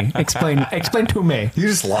 Explain me. Explain to me. You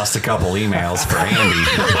just lost a couple emails for Andy.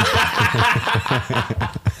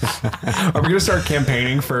 Are we going to start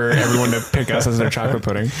campaigning for everyone to pick us as their chocolate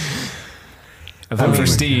pudding? A vote for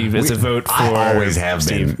Steve is a vote for I always have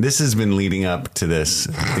Steve. been. This has been leading up to this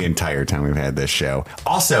the entire time we've had this show.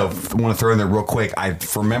 Also, I want to throw in there real quick. I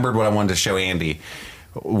remembered what I wanted to show Andy.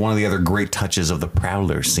 One of the other great touches of the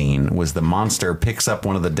Prowler scene was the monster picks up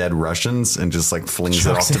one of the dead Russians and just like flings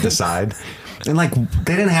it off to the side. And like,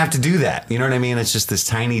 they didn't have to do that. You know what I mean? It's just this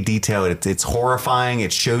tiny detail. It's horrifying.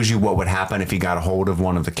 It shows you what would happen if you got a hold of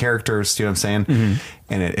one of the characters. Do you know what I'm saying?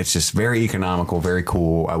 And it's just very economical, very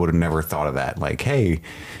cool. I would have never thought of that. Like, hey,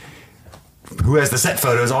 who has the set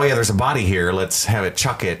photos? Oh yeah, there's a body here. Let's have it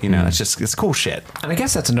chuck it. You know, it's cool shit. And I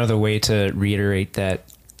guess that's another way to reiterate that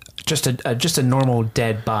just a normal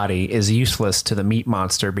dead body is useless to the meat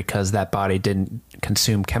monster because that body didn't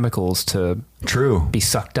consume chemicals to True. be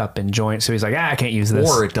sucked up in joints. So he's like, I can't use this.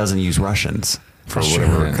 Or it doesn't use Russians for Sure.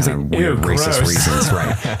 whatever kind of weird Ew, racist gross. reasons,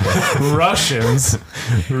 right? Russians.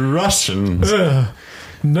 Russians.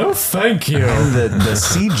 No, thank you. And the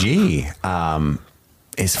CG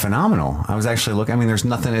is phenomenal. I was actually looking. I mean, there's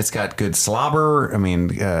nothing. It's got good slobber. I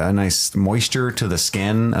mean, a nice moisture to the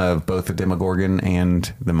skin of both the Demogorgon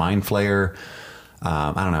and the Mind Flayer.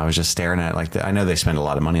 I don't know. I was just staring at it like I know they spend a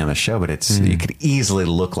lot of money on the show, but it could easily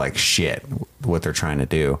look like shit what they're trying to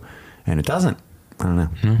do, and it doesn't. I don't know.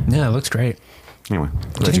 Yeah, it looks great. Anyway,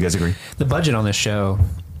 glad you guys agree. The budget on this show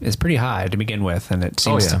is pretty high to begin with, and it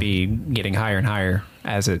seems to be getting higher and higher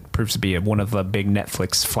as it proves to be one of the big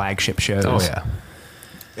Netflix flagship shows. Oh yeah.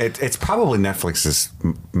 It's probably Netflix's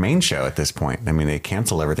main show at this point. I mean, they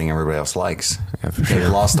cancel everything everybody else likes. They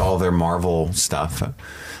lost all their Marvel stuff.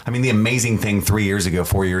 I mean, the amazing thing 4 years ago,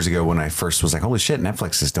 when I first was like, holy shit,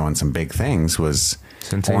 Netflix is doing some big things, was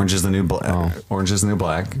Orange is the New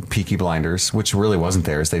Black, Peaky Blinders, which really wasn't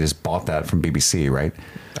theirs. They just bought that from BBC, right?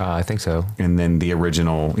 I think so. And then the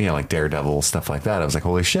original, like Daredevil, stuff like that. I was like,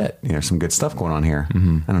 holy shit, some good stuff going on here.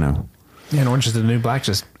 I don't know. Yeah, and Orange is the New Black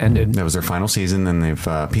just ended. That was their final season. Then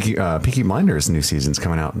they've Peaky Blinders new season's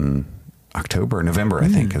coming out in November, I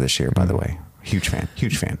think, of this year. By the way, huge fan.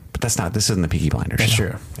 But this isn't the Peaky Blinders. That's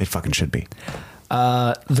show. true. It fucking should be.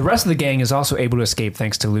 The rest of the gang is also able to escape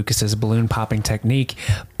thanks to Lucas's balloon popping technique,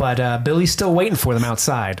 but Billy's still waiting for them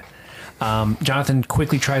outside. Jonathan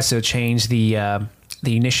quickly tries to change the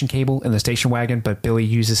ignition cable in the station wagon, but Billy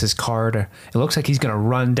uses his car to. It looks like he's going to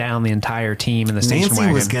run down the entire team in the station Nancy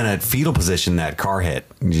wagon. was going to fetal position that car hit.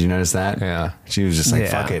 Did you notice that? Yeah. She was just like,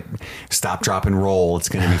 fuck it. Stop, drop, and roll. It's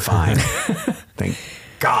going to be fine. Thank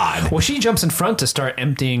God. Well, she jumps in front to start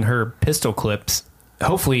emptying her pistol clips,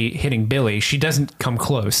 hopefully hitting Billy. She doesn't come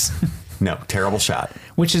close. No, terrible shot.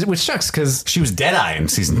 Which sucks because she was Deadeye in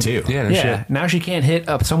season 2. Yeah, no shit. Now she can't hit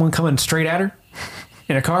up someone coming straight at her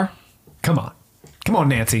in a car. Come on,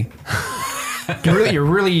 Nancy. You're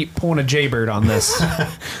really pulling a Jaybird on this.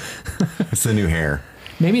 It's the new hair.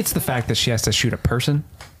 Maybe it's the fact that she has to shoot a person.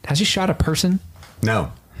 Has she shot a person?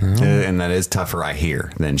 No. And that is tougher, I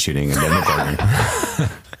hear, than shooting a Demogorgon.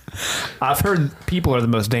 I've heard people are the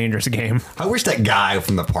most dangerous game. I wish that guy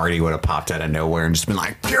from the party would have popped out of nowhere and just been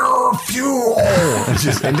like, pure fuel.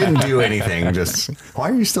 And didn't do anything. Just,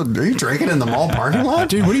 are you drinking in the mall parking lot?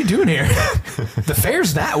 Dude, what are you doing here? The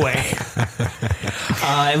fair's that way.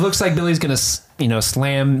 It looks like Billy's going to,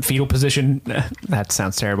 slam fetal position. That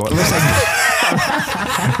sounds terrible. It looks like...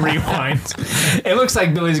 Rewind. It looks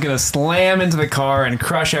like Billy's going to slam into the car and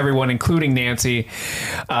crush everyone, including Nancy.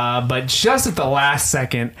 But just at the last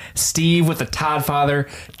second, Steve with the Todd father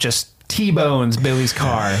just T-bones Billy's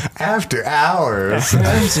car. After hours.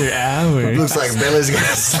 Looks like Billy's going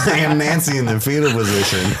to slam Nancy in the fetal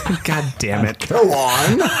position. God damn it. Go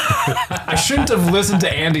on. I shouldn't have listened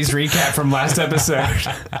to Andy's recap from last episode.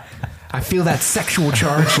 I feel that sexual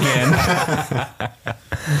charge again.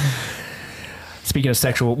 Speaking of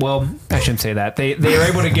sexual, well, I shouldn't say that. They are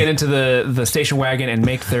able to get into the station wagon and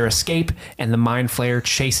make their escape, and the Mind Flayer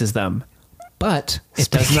chases them. But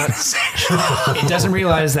it doesn't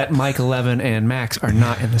realize that Mike 11 and Max are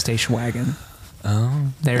not in the station wagon.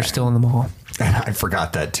 Oh, they're still in the mall. I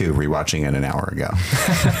forgot that too, rewatching it an hour ago.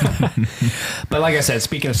 But like I said,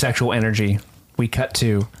 speaking of sexual energy, we cut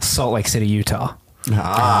to Salt Lake City, Utah.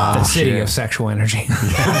 The city of sexual energy.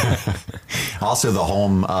 Also the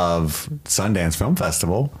home of Sundance Film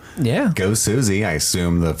Festival. Yeah. Go Susie, I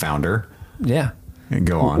assume the founder. Yeah. And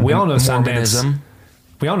go on. We all know Sundance. Mormonism.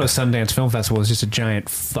 We all know Sundance Film Festival is just a giant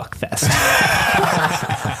fuck fest.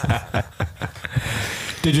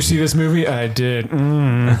 Did you see this movie? I did.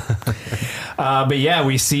 But yeah,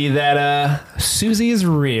 we see that Susie is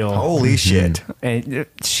real. Holy shit. And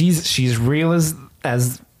she's real as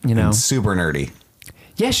you know. And super nerdy.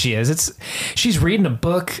 Yes, she is. She's reading a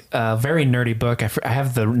book, a very nerdy book. I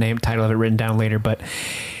have the title of it written down later, but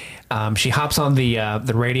she hops on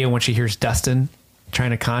the radio when she hears Dustin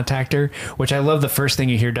trying to contact her, which I love. The first thing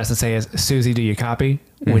you hear Dustin say is, "Susie, do you copy?"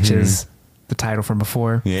 Which is the title from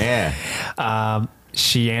before. Yeah.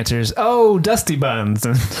 She answers, "Oh, Dusty Buns."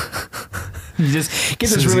 And you just get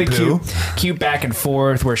this Susie really Poo. cute back and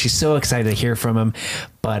forth where she's so excited to hear from him.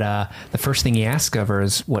 But the first thing he asks of her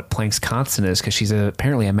is what Planck's constant is, because she's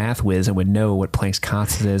apparently a math whiz and would know what Planck's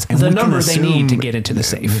constant is. And the number they need to get into the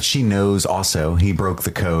safe. That she knows also. He broke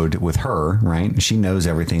the code with her, right? She knows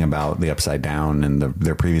everything about the Upside Down and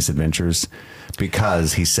their previous adventures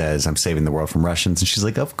because he says, I'm saving the world from Russians. And she's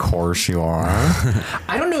like, of course you are.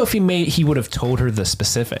 I don't know if he would have told her the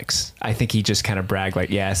specifics. I think he just kind of bragged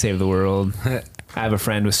like, yeah, I saved the world. I have a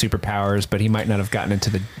friend with superpowers, but he might not have gotten into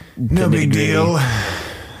the no big deal.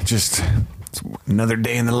 Just another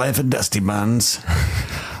day in the life of Dusty Buns.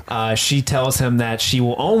 She tells him that she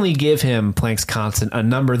will only give him Planck's constant, a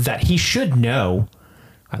number that he should know.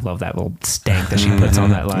 I love that little stank that she puts on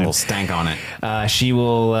that line. A little stank on it. She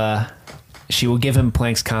will give him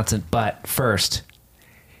Planck's constant, but first,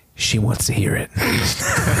 she wants to hear it.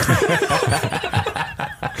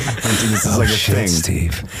 This is like a thing,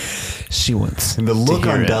 Steve. She wants. And the look to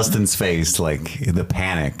hear on it. Dustin's face, like the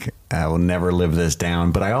panic. I will never live this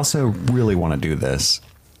down, but I also really want to do this.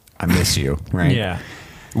 I miss you, right? Yeah.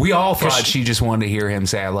 We all thought she just wanted to hear him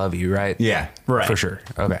say "I love you," right? Yeah, Right. For sure.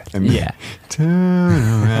 Okay. Yeah. Turn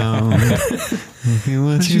around, look at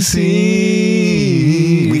what you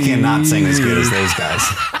see. We cannot sing as good as those guys.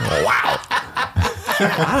 Wow.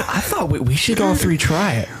 I thought we should all three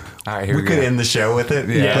try it. All right, here We we could go. end the show with it.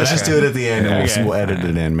 Yeah, Let's just okay. do it at the end, and Okay. we'll edit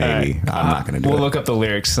it in. Maybe I'm not going to do We'll it. look up the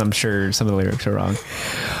lyrics. I'm sure some of the lyrics are wrong.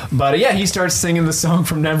 But yeah, he starts singing the song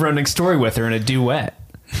from Neverending Story with her in a duet.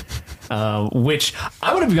 Which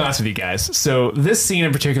I'm going to be honest with you guys. So this scene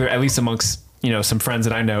in particular, at least amongst some friends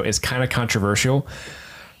that I know, is kind of controversial.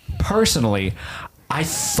 Personally, I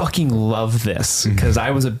fucking love this because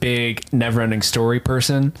I was a big Neverending Story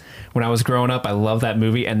person when I was growing up. I love that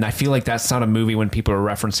movie, and I feel like that's not a movie when people are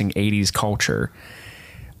referencing 80s culture.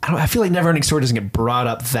 I feel like Neverending Story doesn't get brought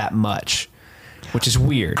up that much, which is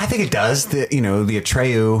weird. I think it does. The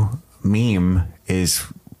Atreyu meme is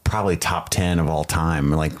probably top 10 of all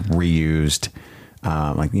time, like reused.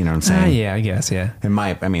 Like, you know what I'm saying? Yeah, I guess, yeah. It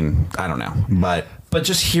might. I mean, I don't know, but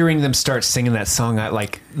just hearing them start singing that song,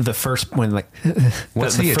 like the first when like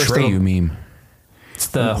What's the first Atreyu meme? It's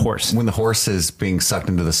the horse. when the horse is being sucked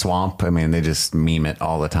into the swamp, I mean, they just meme it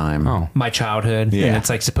all the time. Oh. My childhood. Yeah. And it's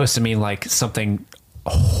like supposed to mean like something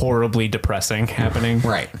horribly depressing happening.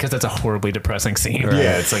 Right. Because that's a horribly depressing scene.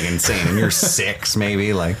 Yeah, it's like insane. And you're 6,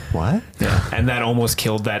 maybe. Like, what? Yeah. And that almost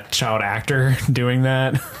killed that child actor doing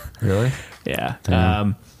that. Really? Yeah.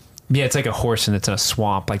 Yeah, it's like a horse and it's in a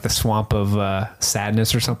swamp, like the swamp of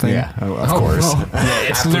sadness or something. Yeah, of course. Yeah,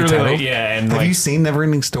 it's Aptly literally titled. like, yeah. And Have like, you seen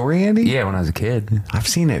Neverending Story, Andy? Yeah, when I was a kid. I've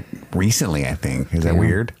seen it recently, I think. Is that Yeah.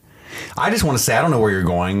 weird? I just want to say, I don't know where you're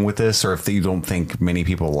going with this, or if you don't think many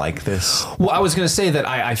people like this. well, I was going to say that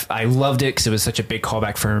I loved it because it was such a big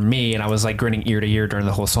callback for me, and I was like grinning ear to ear during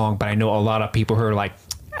the whole song. But I know a lot of people who are like,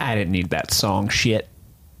 I didn't need that song. Shit.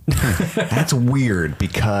 That's weird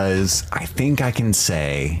because I think I can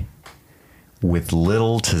say with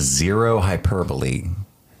little to zero hyperbole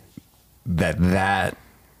that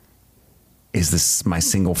is my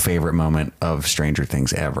single favorite moment of Stranger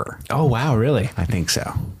Things ever. Oh wow, really? I think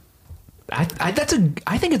so. I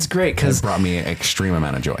think it's great It because brought me an extreme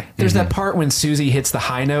amount of joy. there's that part when Susie hits the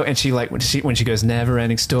high note and she like when she goes never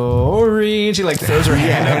ending story and she like throws her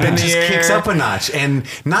hand up And in it the just air. kicks up a notch. And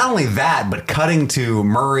not only that, but cutting to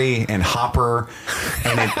Murray and Hopper,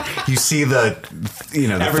 and you see the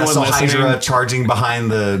Everyone Fessel listening. Hydra charging behind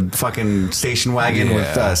the fucking station wagon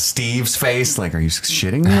with Steve's face. Like, are you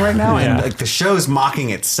shitting me right now? Yeah. And like the show's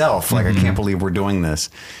mocking itself. Like, I can't believe we're doing this.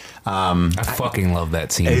 I fucking love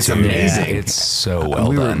that scene. It's too. amazing. Yeah, it's so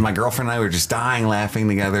well done. My girlfriend and I were just dying laughing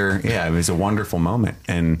together. Yeah, it was a wonderful moment.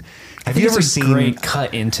 And have I think you ever it's a seen great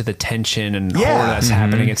cut into the tension and Yeah. horror that's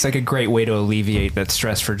happening. It's like a great way to alleviate that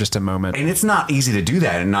stress for just a moment. And it's not easy to do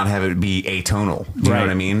that and not have it be atonal. Do you know Right. what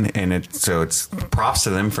I mean? And it's props to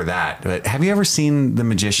them for that. But have you ever seen The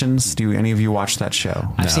Magicians? Do any of you watch that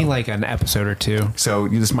show? I've seen like an episode or two. So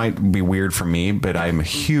this might be weird for me, but I'm a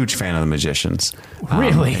huge fan of The Magicians.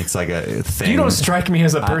 Really? It's like a thing. You don't strike me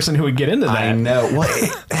as a person who would get into that. I know. Well,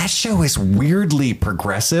 that show is weirdly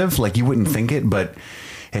progressive. Like, you wouldn't think it, but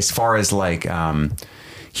as far as like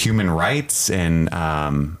human rights and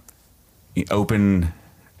open,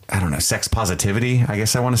 I don't know, sex positivity, I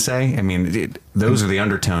guess I want to say. I mean, those are the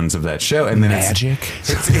undertones of that show. And then Magic.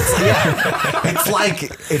 it's like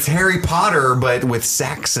it's Harry Potter, but with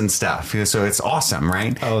sex and stuff. So it's awesome,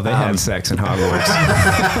 right? Oh, they had sex in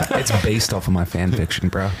Hogwarts. It's based off of my fan fiction,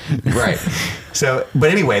 bro. Right. So,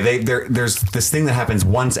 but anyway, there's this thing that happens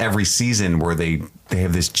once every season where they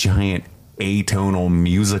have this giant atonal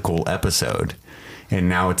musical episode, and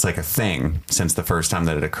now it's like a thing since the first time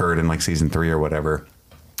that it occurred in like season 3 or whatever.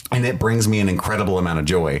 And it brings me an incredible amount of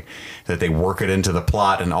joy that they work it into the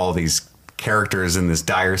plot, and all these characters in this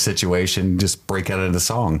dire situation just break out into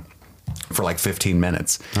song for like 15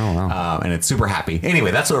 minutes. Oh, wow. And it's super happy.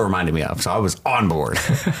 Anyway, that's what it reminded me of. So I was on board.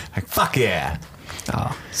 Like, fuck yeah.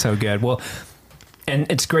 Oh, so good. Well, and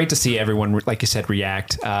it's great to see everyone, like you said,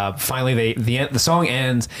 react. Finally, the song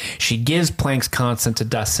ends. She gives Planck's constant to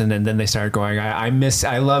Dustin, and then they start going,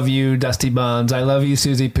 I love you, Dusty Buns. I love you,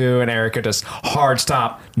 Susie Poo. And Erica just hard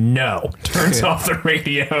stop. No. Turns off the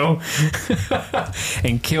radio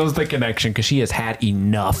and kills the connection because she has had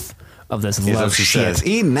enough of this love she shit. says,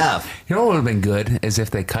 enough. You know what would have been good is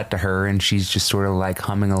if they cut to her and she's just sort of like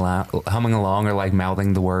humming along or like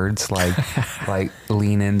mouthing the words, like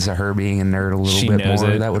lean into her being a nerd a little She bit knows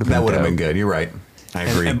more. it. That would have been good. You're right. I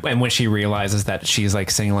agree. And when she realizes that she's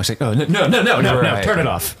like singing along, she's like, oh, no, Right. turn it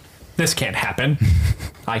off. This can't happen.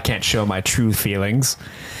 I can't show my true feelings.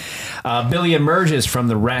 Billy emerges from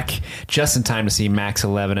the wreck just in time to see Max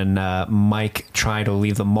 11 and Mike try to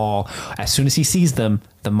leave the mall. As soon as he sees them,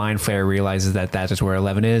 the Mind Flayer realizes that is where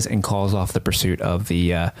 11 is and calls off the pursuit of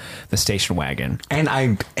the station wagon. And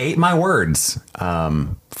I ate my words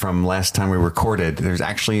from last time we recorded. There's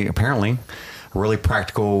actually apparently a really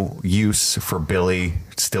practical use for Billy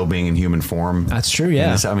still being in human form. That's true,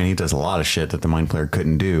 yeah. I mean, he does a lot of shit that the Mind Flayer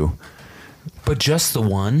couldn't do. But just the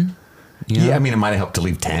one? Yeah, I mean, it might have helped to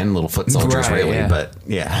leave 10 little foot soldiers, Right, really, yeah. but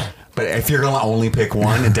yeah. But if you're going to only pick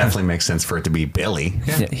one, it definitely makes sense for it to be Billy.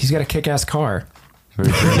 Yeah, he's got a kick-ass car. And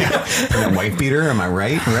that wife beater, am I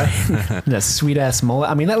right? Right. That sweet-ass mullet.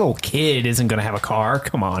 I mean, that little kid isn't going to have a car.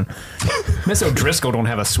 Come on. Miss O'Driscoll don't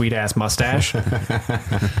have a sweet-ass mustache.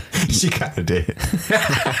 She kind of did.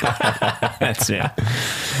 That's, yeah.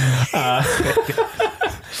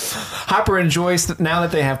 Hopper and Joyce, now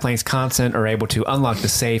that they have Planck's constant, are able to unlock the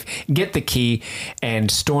safe, get the key,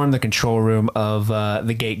 and storm the control room of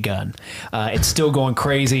the gate gun. It's still going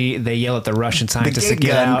crazy. They yell at the Russian The scientists to gate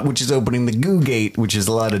get gun, out. which is opening the goo gate, which is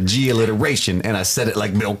a lot of G alliteration, and I said it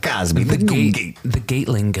like Bill Cosby. The goo gate. The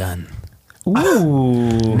Gatling gun.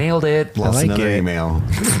 Ooh. Nailed it. Lost like another it. email.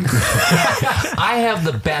 I have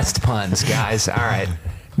the best puns, guys. All right.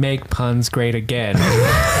 Make puns great again.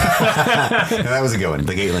 That was a good one.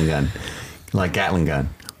 The Gatling gun. Like Gatling gun.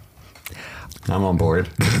 I'm on board.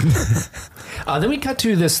 Then we cut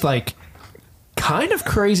to this, like, kind of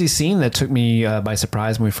crazy scene that took me by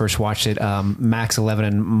surprise when we first watched it. Max 11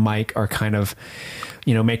 and Mike are kind of,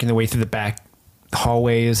 making their way through the back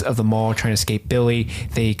hallways of the mall trying to escape Billy.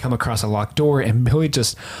 They come across a locked door and Billy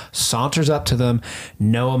just saunters up to them,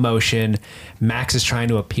 no emotion. Max is trying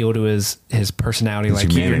to appeal to his personality, His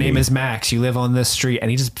like, your humanity. name is Max, you live on this street,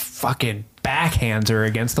 and he just fucking backhands her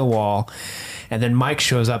against the wall. And then Mike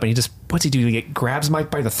shows up and he just, what's he do? He grabs Mike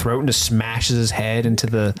by the throat and just smashes his head into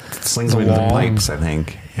the Slings him into the pipes, I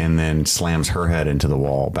think, and then slams her head into the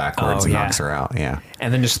wall backwards and knocks her out. Yeah.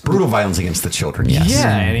 And then just Brutal violence against the children, yes.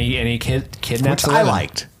 Yeah, and he kidnaps Which I 11.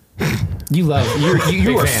 liked. You are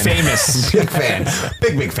fan. famous. Big fan.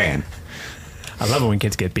 Big fan. I love it when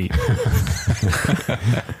kids get beat.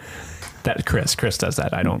 That Chris does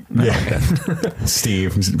that. I don't know. Yeah.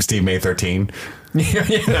 Steve May 13.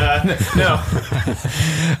 No.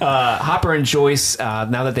 Hopper and Joyce,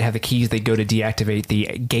 now that they have the keys, they go to deactivate the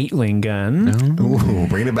Gatling gun. Ooh,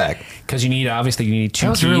 bringing it back. Because you need two That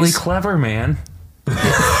was keys. really clever, man.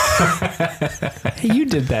 Hey, you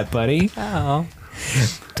did that, buddy. Oh.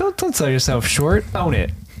 Don't sell yourself short. Own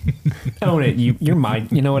it. Own it. You're my.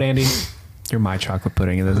 You know what, Andy? You're my chocolate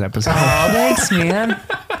pudding in this episode. Oh, thanks, man.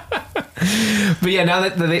 But yeah, now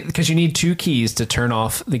that because you need two keys to turn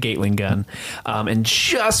off the Gatling gun, and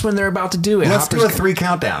just when they're about to do it, Let's do a 3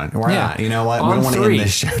 countdown. Why not? You know what? We On don't want to 3. end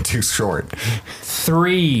this show too short.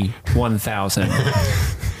 3 1,000,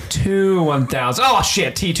 2 1,000. Oh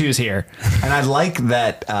shit! T2's here. And I like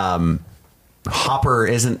that Hopper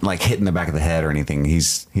isn't like hit in the back of the head or anything.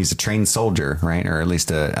 He's a trained soldier, right? Or at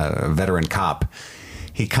least a veteran cop.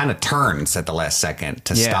 He kind of turns at the last second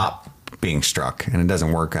to stop being struck, and it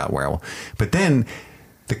doesn't work out well. But then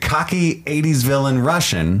the cocky 80s villain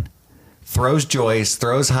Russian throws Joyce,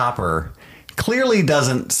 throws Hopper, clearly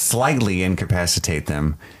doesn't slightly incapacitate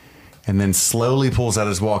them, and then slowly pulls out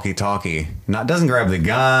his walkie-talkie. Doesn't grab the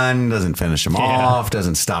gun, doesn't finish them off,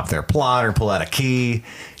 doesn't stop their plot or pull out a key,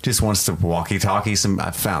 just wants to walkie-talkie some.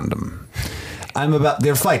 I found them.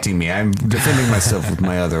 They're fighting me. I'm defending myself with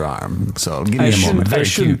my other arm. So give me a moment. I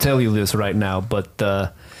shouldn't tell you this right now, but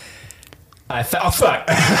oh fuck!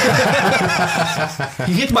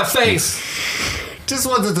 You hit my face. Just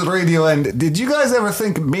wanted the radio end. Did you guys ever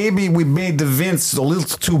think maybe we made the vents a little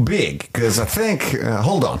too big? Because I think,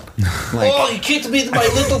 hold on. Like, Oh, you kicked me to my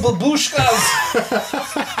little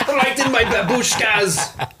babushkas. Right in my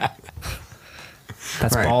babushkas.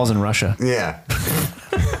 That's Right. balls in Russia. yeah.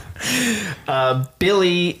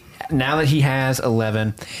 Billy, now that he has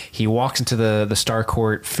 11, he walks into the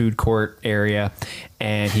Starcourt food court area,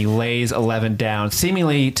 and he lays 11 down,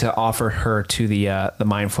 seemingly to offer her to the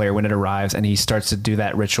mind flayer when it arrives. And he starts to do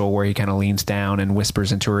that ritual where he kind of leans down and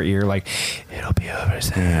whispers into her ear, like, "It'll be over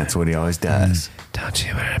soon. Yeah, that's what he always does. Don't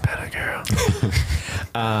you worry about it, girl."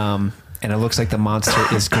 And it looks like the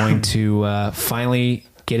monster is going to finally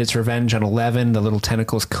get its revenge on 11. The little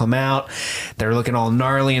tentacles come out. They're looking all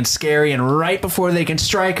gnarly and scary. And right before they can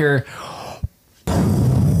strike her,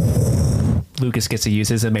 Lucas gets to use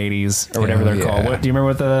his M80s or whatever Hell they're called. yeah. What do you remember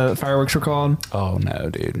what the fireworks were called? Oh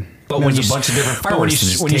no, dude. But There's when you a bunch of different but when you,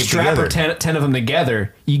 fireworks just when you taped strap her together. 10 of them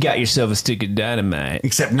together, you got yourself a stick of dynamite.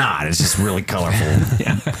 Except not. It's just really colorful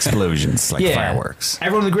explosions like fireworks.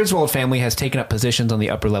 Everyone in the Griswold family has taken up positions on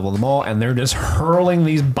the upper level of the mall, and they're just hurling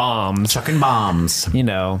these bombs. Chucking bombs. You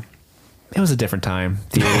know, it was a different time.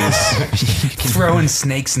 The 80s. Throwing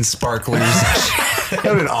snakes and sparklers. That would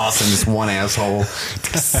have been awesome. Just one asshole.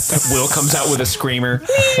 Will comes out with a screamer.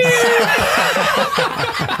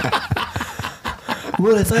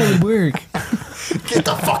 Well, I thought it would work. Get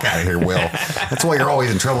the fuck out of here, Will. That's why you're always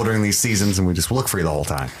in trouble during these seasons, and we just look for you the whole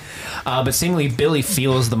time. But seemingly, Billy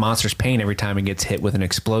feels the monster's pain every time it gets hit with an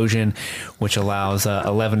explosion, which allows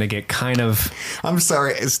 11 to get kind of... I'm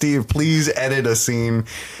sorry, Steve, please edit a scene,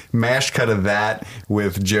 mash cut of that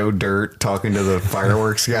with Joe Dirt talking to the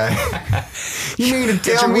fireworks guy. You mean to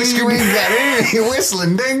tell me you ain't got any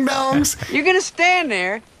whistling ding-dongs? You're gonna stand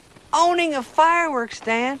there, owning a fireworks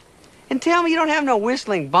stand, and tell me you don't have no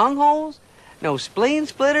whistling bungholes, no spleen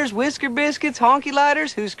splitters, whisker biscuits, honky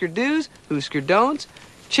lighters, hoosker do's, hoosker don'ts,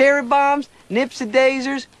 cherry bombs,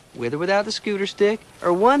 nipsy-daisers, with or without the scooter stick,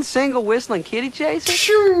 or one single whistling kitty chaser?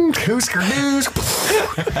 Hoosker news.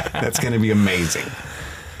 That's going to be amazing.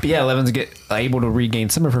 But yeah, 11's able to regain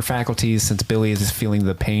some of her faculties since Billy is feeling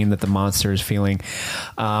the pain that the monster is feeling.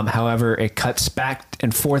 However, it cuts back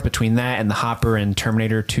and forth between that and the Hopper and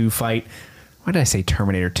Terminator 2 fight. Why did I say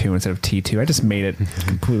Terminator 2 instead of T2? I just made it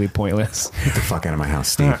completely pointless. Get the fuck out of my house,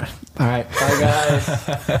 Steve. All right. Bye, guys.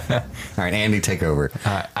 All right, Andy, take over.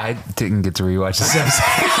 I didn't get to rewatch this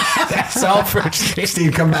episode. That's all for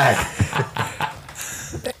Steve, come back.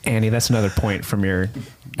 Andy, that's another point from your...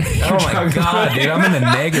 Oh my god, dude, I'm in the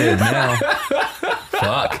negative now.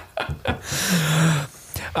 Fuck.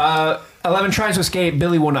 11 tries to escape.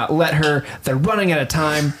 Billy will not let her. They're running out of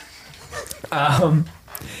time.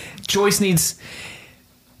 Joyce needs...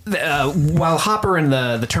 while Hopper and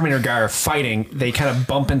the Terminator guy are fighting, they kind of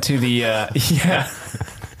bump into the...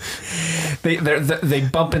 They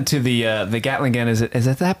bump into the Gatling gun. Is it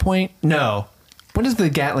at that point? No. When does the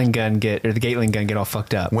Gatling gun get all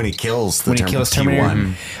fucked up? When he kills the When he kills Terminator.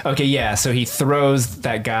 T1. Okay, yeah. So he throws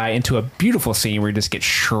that guy into a beautiful scene where he just gets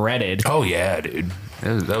shredded. Oh yeah, dude.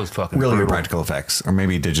 That was fucking Really good brutal. practical effects. Or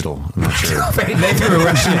maybe digital. I'm not sure. They threw a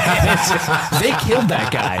Russian They killed that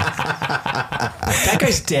guy. That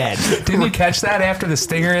guy's dead. Didn't you catch that after the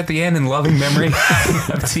stinger at the end in loving memory of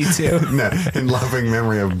T2? No, in loving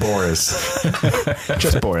memory of Boris.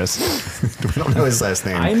 Just Boris. We don't know his last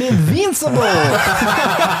name. I'm invincible.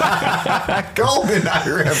 Golden Eye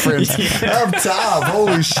reference. Up top.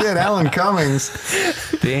 Holy shit, Alan Cummings.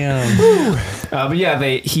 Damn. But yeah,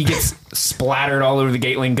 he gets splattered all over the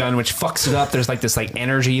Gatling gun, which fucks it up. There's this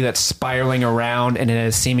energy that's spiraling around, and it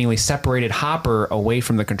has seemingly separated Hopper away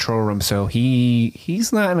from the control room. So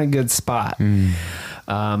he's not in a good spot.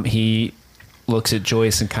 He looks at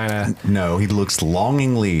Joyce and kind of... No, he looks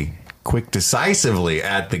longingly, decisively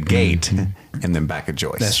at the gate, and then back at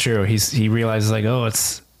Joyce. That's true. He realizes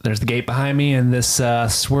there's the gate behind me and this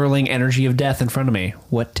swirling energy of death in front of me.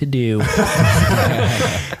 What to do?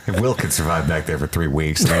 If Will could survive back there for 3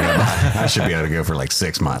 weeks, then I should be able to go for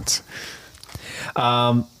 6 months.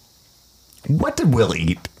 What did Will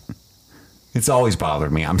eat? It's always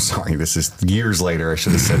bothered me. I'm sorry. This is years later. I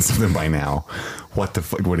should have said something by now. What the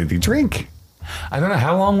fuck? What did he drink? I don't know.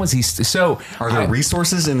 How long was he? Are there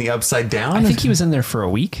resources in the Upside Down? I think he was in there for a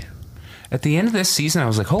week. At the end of this season, I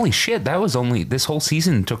was like, holy shit, this whole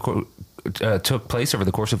season took place over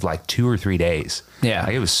the course of 2 or 3 days. Yeah.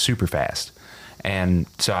 It was super fast. And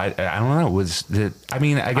so I don't know.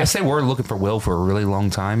 I guess they were looking for Will for a really long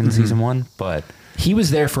time in season 1, but... He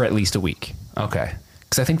was there for at least a week. Okay.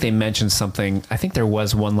 Because I think they mentioned something. I think there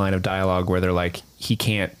was one line of dialogue where they're like, he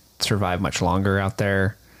can't survive much longer out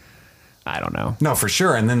there. I don't know. No, for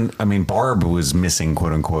sure. And then, I mean, Barb was missing,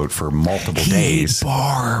 quote unquote, for multiple days.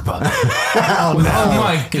 Barb. Oh, Oh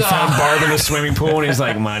my He found god. Barb in the swimming pool, and he's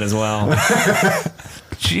like, might as well.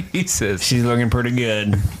 Jesus. She's looking pretty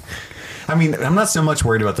good. I mean, I'm not so much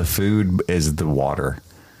worried about the food as the water.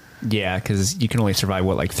 Yeah, because you can only survive,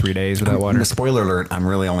 what, like 3 days without water? Spoiler alert, I'm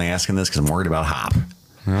really only asking this because I'm worried about Hop.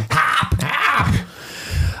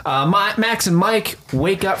 Max and Mike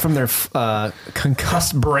wake up from their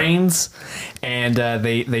concussed brains, and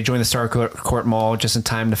they join the Starcourt Mall just in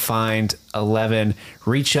time to find 11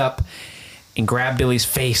 reach up and grab Billy's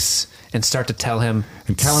face and start to tell him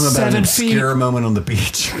Tell him about an obscure moment on the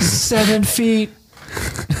beach. 7 feet.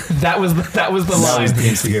 That was the That was line. the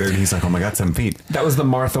instigator, and he's like, oh my God, 7 feet. That was the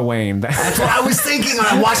Martha Wayne. That's what I was thinking when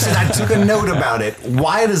I watched it. I took a note about it.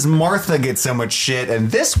 Why does Martha get so much shit? And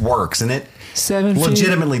this works, and it 7 feet.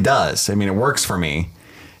 legitimately does. I mean, it works for me.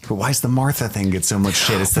 But why does the Martha thing get so much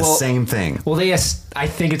shit? It's the same thing. Well, I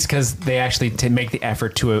think it's because they actually make the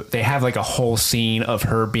effort they have like a whole scene of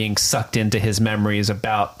her being sucked into his memories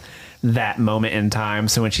about that moment in time.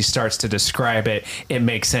 So when she starts to describe it, it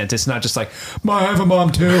makes sense. It's not just like, I have a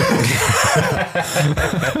mom too.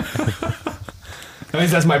 At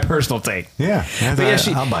least that's my personal take. Yeah, But yeah,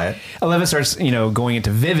 I'll buy it. 11 starts, going into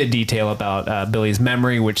vivid detail about Billy's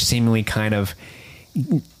memory, which seemingly kind of,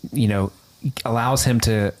 allows him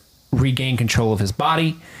to regain control of his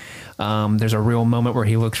body. There's a real moment where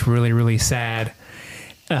he looks really, really sad.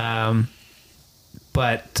 But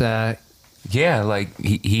Yeah, like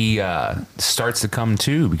he starts to come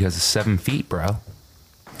to because of 7 feet, bro.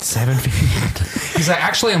 7 feet. He's like,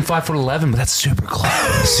 actually, I'm 5'11", but that's super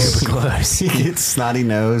close. Super close. He gets snotty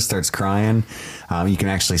nose, starts crying. You can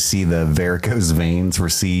actually see the varicose veins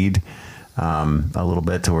recede a little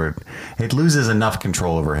bit to where it loses enough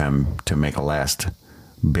control over him to make a last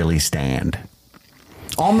Billy stand.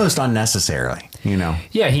 Almost unnecessarily,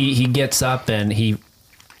 Yeah, he gets up and he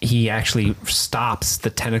actually stops the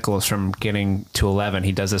tentacles from getting to 11.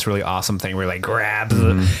 He does this really awesome thing where he like grabs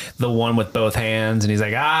the one with both hands, and he's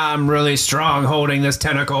like, I'm really strong holding this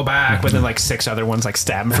tentacle back. But then like 6 other ones like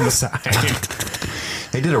stab him from the side.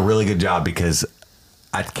 They did a really good job because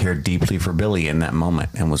I cared deeply for Billy in that moment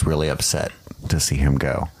and was really upset to see him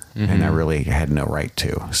go. And I really had no right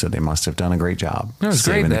to. So they must have done a great job No, it's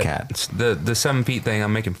saving great the that cat. the 7 feet thing.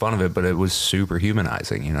 I'm making fun of it, but it was super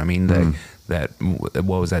humanizing. You know what I mean? That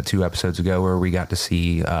what was that 2 episodes ago where we got to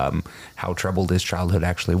see how troubled his childhood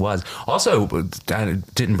actually was. Also, I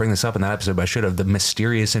didn't bring this up in that episode, but I should have. The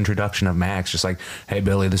mysterious introduction of Max, just like, hey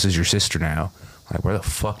Billy, this is your sister now. Like, where the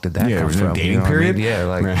fuck did that come there's no from? dating You know what I mean? period? Yeah,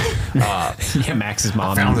 like Yeah, Max's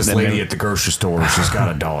mom. Found this and lady then at the grocery store. She's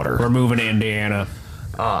got a daughter. we're moving to Indiana.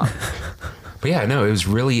 But yeah, no, it was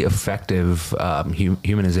really effective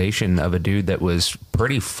humanization of a dude that was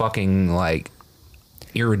pretty fucking like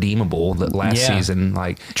irredeemable that last season.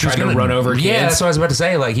 Like Tried to run over Yeah, kids. that's what I was about to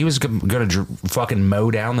say. Like he was gonna fucking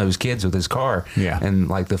mow down those kids with his car. Yeah. in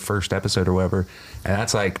like the first episode or whatever, and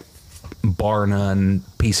that's like bar none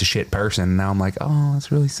piece of shit person. Now I'm like, oh,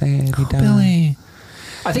 that's really sad. He died. Billy.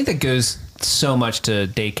 I think that goes so much to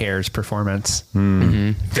Daycare's performance.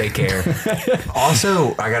 Daycare.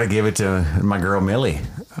 Also, I got to give it to my girl Millie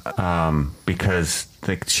because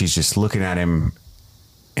like she's just looking at him,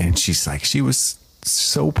 and she's like, she was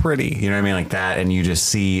so pretty, you know what I mean, like that. And you just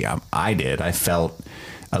see, I felt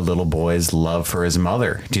a little boy's love for his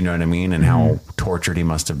mother. Do you know what I mean? And how tortured he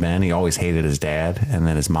must have been. He always hated his dad, and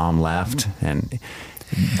then his mom left, and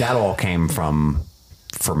that all came from,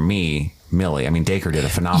 for me, Millie. I mean, Dacre did a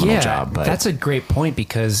phenomenal job, but that's a great point,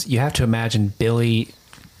 because you have to imagine Billy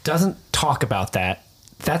doesn't talk about that.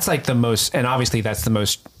 That's like the most, and obviously that's the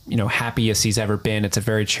most, happiest he's ever been. It's a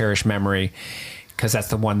very cherished memory, because that's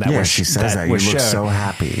the one that was, she says that. You look so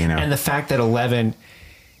happy, And the fact that 11,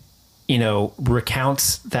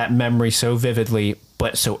 recounts that memory so vividly,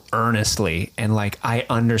 but so earnestly, and like, I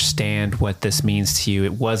understand what this means to you.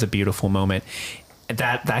 It was a beautiful moment.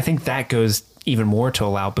 That I think that goes even more to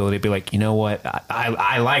allow Billy to be like, you know what,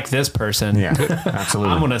 I like this person. Yeah,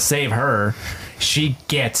 absolutely. I'm gonna save her. She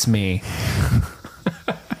gets me.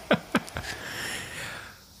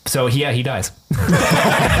 So yeah, he dies.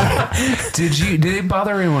 Did it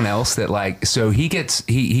bother anyone else that like, so he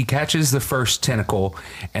catches the first tentacle,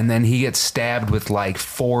 and then he gets stabbed with like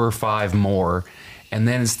 4 or 5 more, and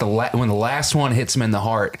then it's when the last one hits him in the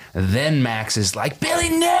heart, then Max is like, Billy,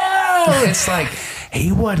 no! It's like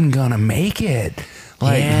he wasn't gonna make it.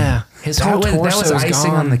 Like, yeah, his whole torso that was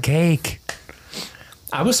icing gone on the cake.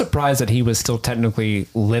 I was surprised that he was still technically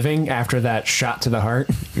living after that shot to the heart.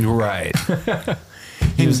 Right.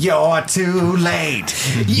 And you're too late.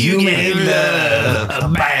 You made love a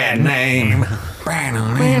bad name.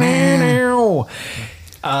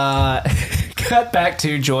 Cut back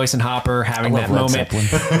to Joyce and Hopper having that moment.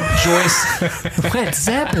 Joyce went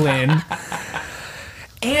Zeppelin.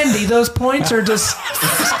 Andy, those points are just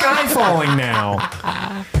sky falling now.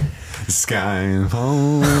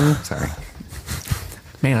 Skyfall. Sorry.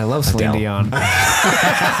 Man, I love Celine Dion.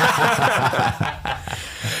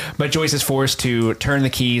 But Joyce is forced to turn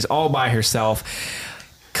the keys all by herself.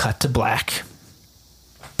 Cut to black.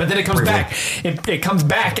 But then it comes back. It comes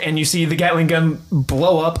back, and you see the Gatling gun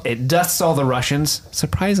blow up. It dusts all the Russians.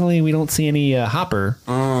 Surprisingly, we don't see any Hopper.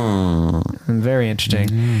 Very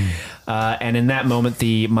interesting. And in that moment,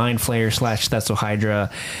 the Mind Flayer / Thessal Hydra,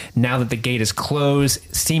 now that the gate is closed,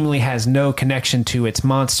 seemingly has no connection to its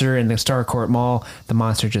monster in the Starcourt Mall. The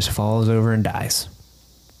monster just falls over and dies.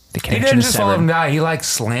 The He connection didn't is just fall over severed. and die. He like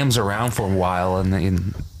slams around for a while and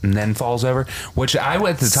then falls over, which I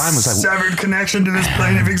at the time was like, severed connection to this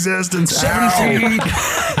plane of existence. 7 feet.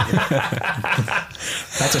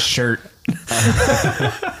 That's a shirt.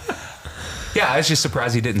 Yeah, I was just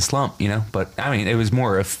surprised he didn't slump, But I mean, it was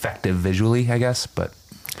more effective visually, I guess. But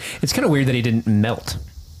It's kind of weird that he didn't melt.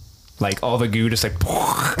 Like all the goo just like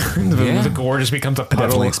the gore just becomes a puddle.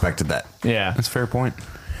 Definitely expected that. Yeah, that's a fair point.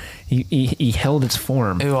 He held its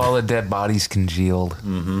form. Ew, all the dead bodies congealed.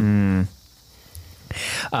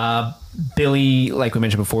 Billy, like we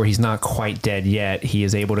mentioned before, he's not quite dead yet. He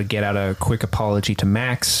is able to get out a quick apology to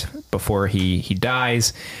Max before he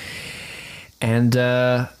dies. And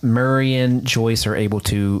Murray and Joyce are able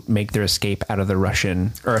to make their escape out of the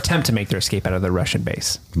Russian, or attempt to make their escape out of the Russian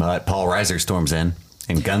base. But Paul Reiser storms in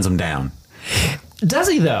and guns him down. Does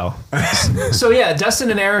he, though? So, yeah,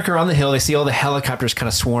 Dustin and Eric are on the hill. They see all the helicopters kind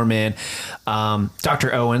of swarm in.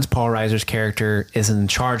 Dr. Owens, Paul Reiser's character, is in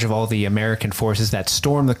charge of all the American forces that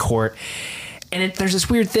storm the court. And there's this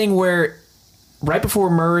weird thing where right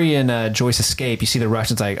before Murray and Joyce escape, you see the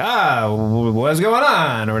Russians like, what's going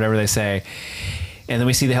on? Or whatever they say. And then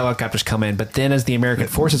we see the helicopters come in. But then as the American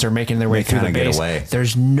forces are making their way through the base,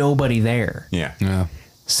 there's nobody there. Yeah.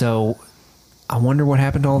 So I wonder what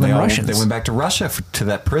happened to all them Russians. They went back to Russia to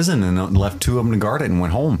that prison and left 2 of them to guard it and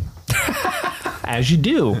went home. As you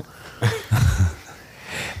do.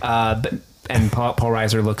 And Paul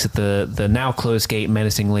Reiser looks at the now closed gate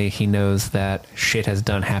menacingly. He knows that shit has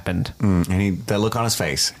happened. And that look on his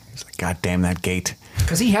face. He's like, God damn that gate.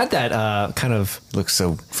 Because he had that kind of... Looks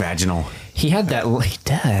so vaginal. He had that... He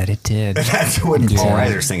did. It did. That's what Paul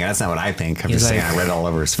Reiser's thinking. That's not what I think. I'm just saying I read it all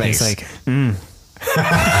over his face. He's like,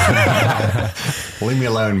 Leave me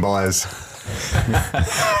alone, boys.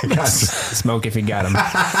 Smoke if you got him.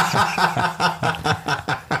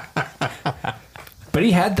 But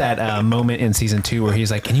he had that moment in season 2 where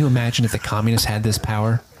he's like, can you imagine if the communists had this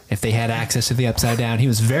power? If they had access to the Upside Down? He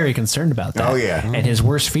was very concerned about that. Oh, yeah. And his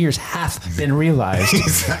worst fears have been realized.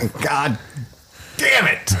 He's like, God damn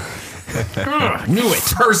it. Knew it.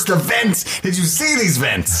 First the vents. Did you see these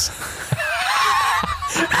vents?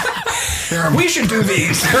 We should do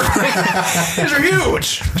these. These are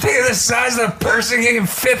huge. Think of the size of the person, you can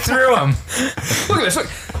fit through them. Look at this. Look.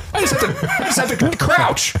 I just have to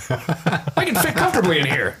crouch. I can fit comfortably in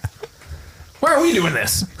here. Why are we doing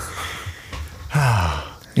this?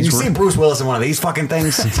 Did you see Bruce Willis in one of these fucking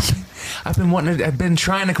things? I've been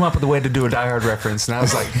trying to come up with a way to do a Die Hard reference, and I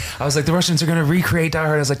was like, the Russians are going to recreate Die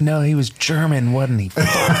Hard. I was like, no, he was German, wasn't he?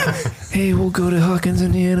 Hey, we'll go to Hawkins,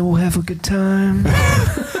 Indiana. We'll have a good time.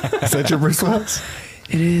 Is that your Bruce Willis?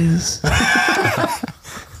 It is.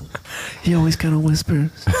 He always kind of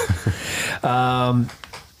whispers.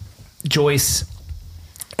 Joyce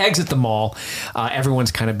exit the mall.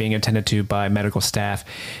 Everyone's kind of being attended to by medical staff.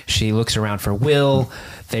 She looks around for Will.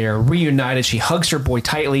 They are reunited. She hugs her boy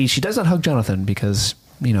tightly. She does not hug Jonathan because,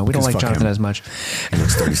 we don't like Jonathan as much. He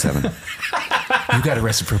looks 37. You got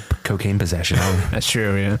arrested for cocaine possession. That's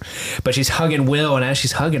true, yeah. But she's hugging Will, and as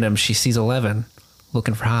she's hugging him, she sees 11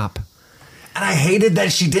 looking for Hop. And I hated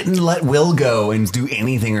that she didn't let Will go and do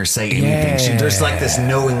anything or say anything. There's like this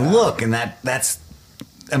knowing look, and that's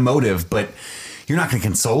emotive, but you're not going to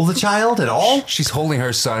console the child at all? She's holding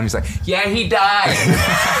her son. He's like, yeah, he died.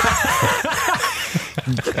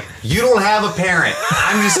 You don't have a parent.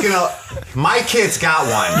 I'm just going to... My kid's got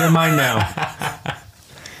one. You're mine now. I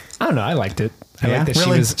don't know. I liked it. I liked that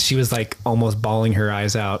really? she was like almost bawling her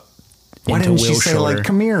eyes out. Why into didn't she Will's say, shoulder. like,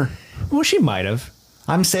 come here? Well, she might have.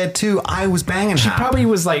 I'm sad too. I was banging She Hop. probably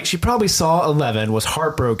was like, she probably saw 11, was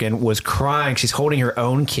heartbroken, was crying. She's holding her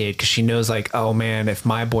own kid because she knows, like, oh man, if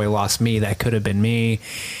my boy lost me, that could have been me.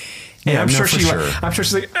 And Yeah, I'm no, sure for she, sure. I'm sure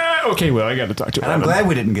she's like, Okay, well, I got to talk to him. And I'm glad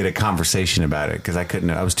we didn't get a conversation about it because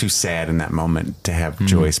I was too sad in that moment to have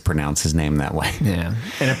Joyce pronounce his name that way. Yeah.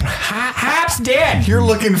 And Hap's dead. You're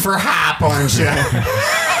looking for Hap, aren't you?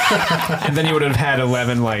 And then you would have had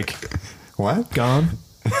 11, like, what? gone.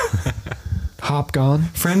 Hop gone.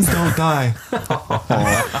 Friends don't die.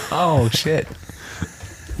 Oh, shit.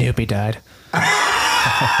 Nope, he died.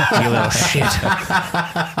 You little shit.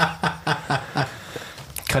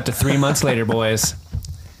 Cut to 3 months later, boys.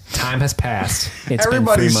 Time has passed. It's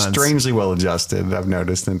Everybody's been 3 months. strangely well adjusted, I've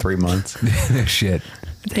noticed, in 3 months. Shit.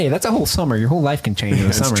 Hey, that's a whole summer. Your whole life can change in the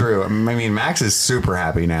That's summer. true. I mean, Max is super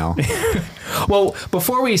happy now. Well,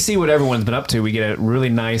 before we see what everyone's been up to, we get a really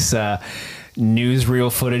nice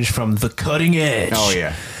newsreel footage from the cutting edge. Oh,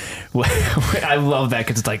 yeah. I love that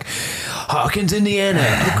because it's like, Hawkins, Indiana,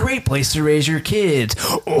 a great place to raise your kids.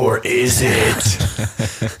 Or is it?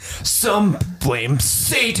 Some blame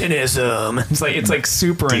Satanism. It's like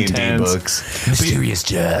super D&D intense. books. Mysterious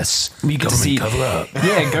deaths. We get to see cover-up.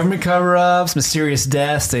 Yeah, government cover-ups, mysterious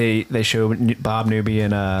deaths. They show Bob Newby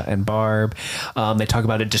and Barb. They talk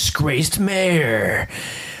about a disgraced mayor.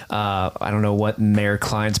 I don't know what Mayor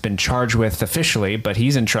Klein's been charged with officially, but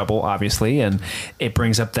he's in trouble, obviously. And it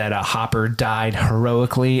brings up that Hopper died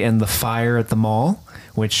heroically in the fire at the mall,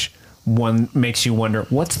 which one makes you wonder,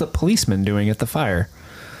 what's the policeman doing at the fire?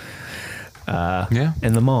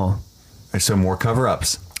 In the mall. There's some more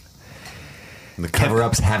cover-ups. The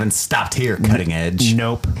cover-ups haven't stopped here, cutting edge.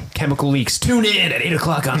 Nope. Chemical leaks. Tune in at 8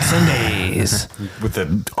 o'clock on Sundays. With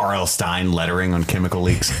the R.L. Stein lettering on chemical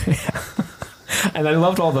leaks. And I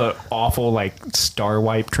loved all the awful, like, star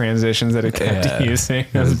wipe transitions that it kept using.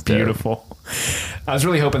 It was beautiful. I was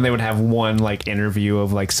really hoping they would have one, like, interview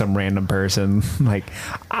of, like, some random person. Like,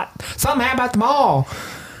 something happened at the mall.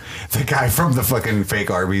 The guy from the fucking fake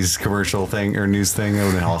Arby's commercial thing or news thing, it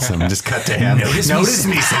would have been awesome. Just cut to him. Notice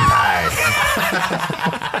me, senpai.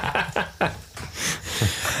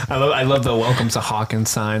 I love the welcome to Hawkins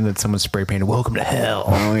sign that someone spray painted. Welcome to hell.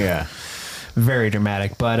 Oh, yeah. Very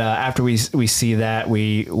dramatic. But after we see that,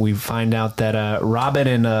 we find out that Robin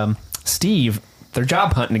and Steve, they're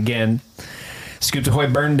job hunting again. Scoops Ahoy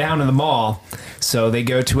burned down in the mall. So they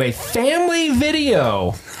go to a family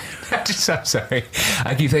video. I'm sorry.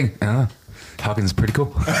 I keep thinking, Hawkins is pretty cool.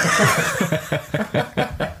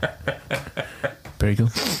 Pretty cool.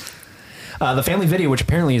 The family video, which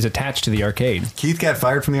apparently is attached to the arcade. Keith got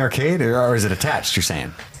fired from the arcade, or is it attached, you're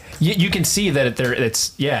saying? You can see that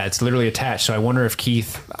it's literally attached. So I wonder if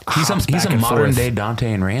Keith He's a modern day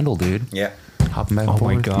Dante and Randall, dude. Yeah. Hopping back and Oh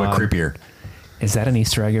my forth. God. What creepier? Is that an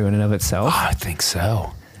Easter egg in and of itself? Oh, I think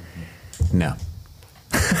so. No.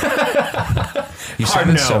 You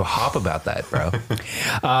sounded so hop about that, bro.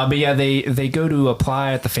 But yeah, they go to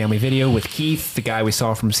apply at the family video with Keith, the guy we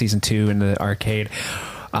saw from season 2 in the arcade.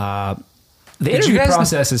 The interview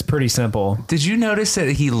process is pretty simple. Did you notice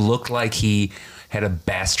that he looked like he had a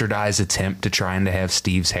bastardized attempt to trying to have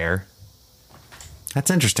Steve's hair? That's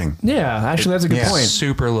interesting. Yeah, actually, that's a good point.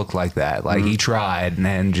 Super looked like that. Like he tried and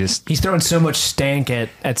then just... He's throwing so much stank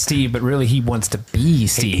at Steve, but really he wants to be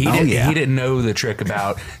Steve. He didn't know the trick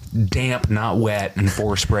about damp, not wet, and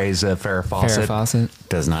 4 sprays of Farrah Fawcett. Farrah Fawcett.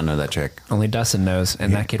 Does not know that trick. Only Dustin knows,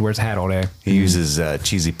 and that kid wears a hat all day. He uses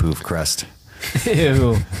cheesy poof crust.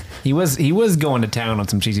 Ew. He was going to town on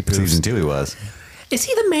some cheesy poofs. Season 2 he was. Is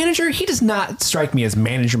he the manager? He does not strike me as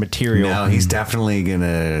manager material. No, he's definitely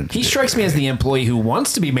gonna... He strikes me as the employee who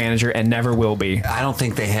wants to be manager and never will be. I don't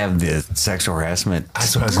think they have the sexual harassment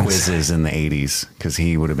That's what I was gonna quizzes in the 80s, because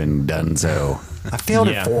he would have been done so. I failed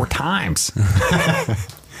it 4 times.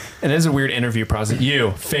 And it is a weird interview process.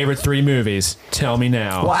 You, favorite 3 movies? Tell me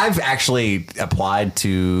now. Well, I've actually applied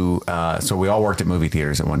to... so we all worked at movie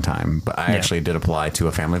theaters at one time, but I actually did apply to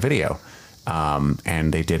a family video.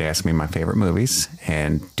 And they did ask me my favorite movies,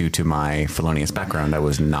 and due to my felonious background, I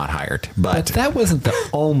was not hired. But that wasn't the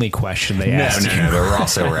only question they asked. No, there were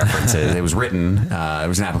also references. It was written. It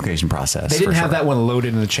was an application process. They didn't have that one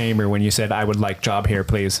loaded in the chamber when you said, I would like job here,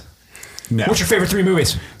 please. No. What's your favorite 3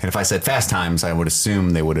 movies? And if I said Fast Times, I would assume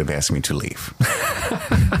they would have asked me to leave.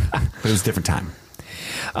 But it was a different time.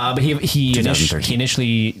 But he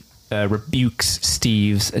initially rebukes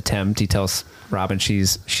Steve's attempt. He tells Robin she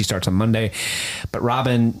starts on Monday, but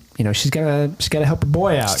Robin, she's gotta help her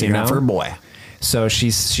boy out. Stand out for her boy. So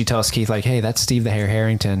she tells Keith, like, hey, that's Steve the Hair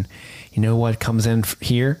Harrington. You know what comes in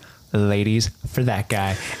here? Ladies for that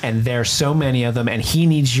guy, and there's so many of them, and he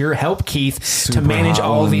needs your help, Keith, to manage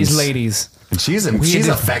all these ladies. And she's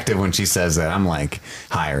effective when she says that. I'm like,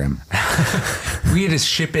 hire him. We had to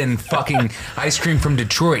ship in fucking ice cream from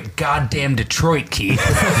Detroit. Goddamn Detroit, Keith.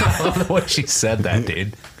 I love the way she said that,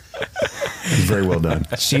 dude. It's very well done.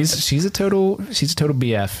 She's a total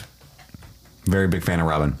BF. Very big fan of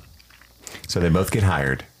Robin. So they both get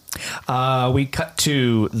hired. We cut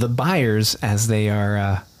to the buyers as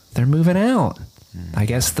they're moving out. I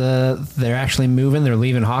guess they're actually moving. They're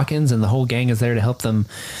leaving Hawkins, and the whole gang is there to help them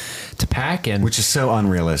to pack. And which is so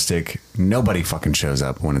unrealistic. Nobody fucking shows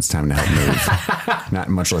up when it's time to help move. Not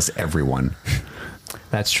much less everyone.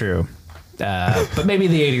 That's true. But maybe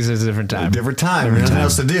the 80s is a different time. Different time. Nothing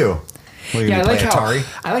else to do. What, yeah, Atari?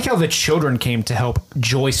 I like how the children came to help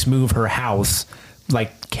Joyce move her house.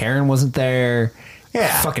 Like Karen wasn't there.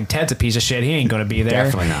 Yeah. Fucking Ted's a piece of shit. He ain't going to be there.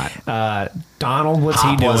 Definitely not. Donald, what's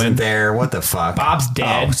Pop he doing? wasn't there. What the fuck? Bob's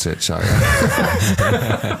dead. Oh, shit, sorry.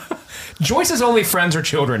 Joyce's only friends are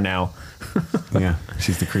children now. Yeah,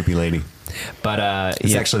 she's the creepy lady. But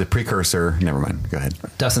it's actually the precursor. Never mind. Go ahead.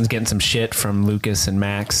 Dustin's getting some shit from Lucas and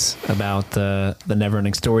Max about the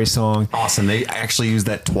Neverending Story song. Awesome. They actually used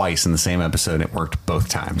that twice in the same episode. It worked both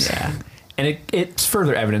times. Yeah. And it's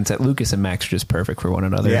further evidence that Lucas and Max are just perfect for one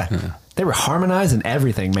another. Yeah. They were harmonized and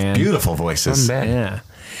everything, man. Beautiful voices. Yeah.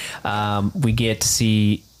 We get to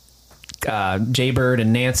see Jaybird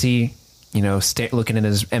and Nancy, looking in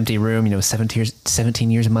his empty room,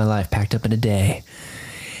 17 years of my life packed up in a day.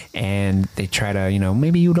 And they try to,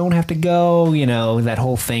 maybe you don't have to go, that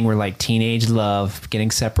whole thing where like teenage love,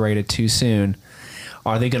 getting separated too soon.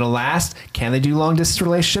 Are they going to last? Can they do long distance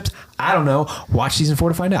relationships? I don't know. Watch season 4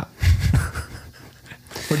 to find out.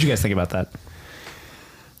 What'd you guys think about that?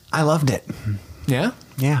 I loved it. Yeah?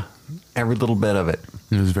 Yeah. Every little bit of it.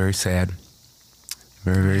 It was very sad.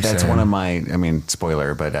 Very, very sad. That's one of my,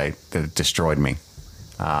 spoiler, but it destroyed me.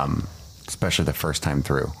 Especially the first time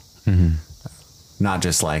through. Mm-hmm. Not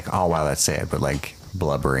just like, oh, wow, that's sad, but like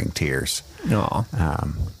blubbering tears. No.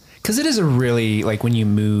 Because it is a really, like when you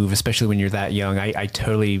move, especially when you're that young, I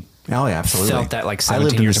totally oh, yeah, absolutely. felt that like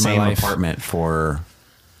 17 years of my life. I lived in the same apartment for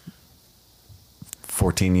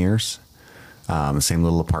 14 years. Same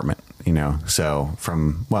little apartment, so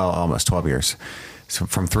from, almost 12 years. So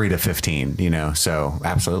from 3 to 15, so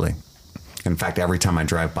absolutely. In fact, every time I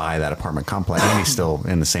drive by that apartment complex, and he's still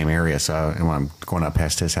in the same area, so when I'm going up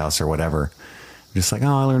past his house or whatever, I'm just like,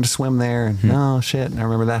 oh, I learned to swim there. And, oh, shit, I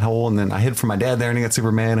remember that hole. And then I hid from my dad there, and he got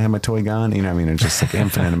super mad. I had my toy gun. It's just like an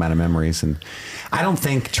infinite amount of memories. And I don't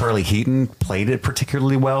think Charlie Heaton played it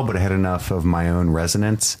particularly well, but it had enough of my own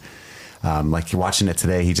resonance. Like you're watching it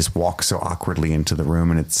today, he just walks so awkwardly into the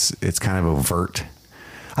room, and it's kind of overt.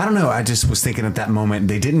 I don't know. I just was thinking at that moment,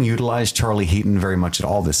 they didn't utilize Charlie Heaton very much at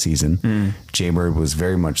all this season. Jaybird was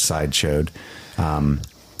very much sideshowed.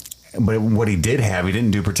 But what he did have, he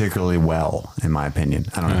didn't do particularly well, in my opinion.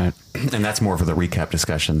 I don't know. And that's more for the recap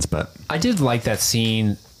discussions. But I did like that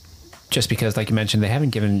scene just because, like you mentioned, they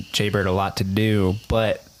haven't given Jaybird a lot to do.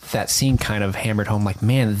 But that scene kind of hammered home, like,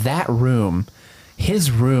 man, that room, his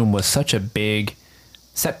room was such a big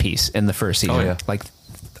set piece in the first season. Oh, yeah. Like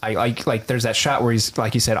there's that shot where he's,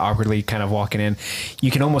 like you said, awkwardly kind of walking in. You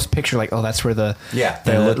can almost picture like, oh, that's where the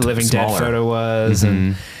Living Dead photo was,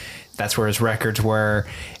 and that's where his records were.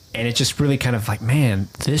 And it just really kind of like, man,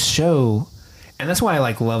 this show, and that's why I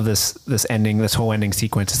like love this ending, this whole ending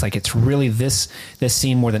sequence. It's like it's really this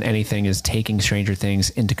scene more than anything is taking Stranger Things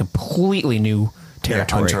into completely new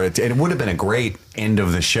territory. Yeah, and it would have been a great end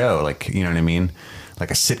of the show, like, you know what I mean?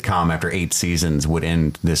 Like a sitcom after 8 seasons would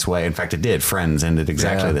end this way. In fact, it did. Friends ended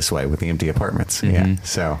exactly this way with the empty apartments. Yeah.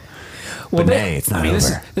 So, well, but it's not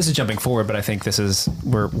over. This is jumping forward, but I think this is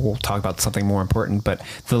where we'll talk about something more important. But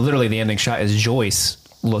literally the ending shot is Joyce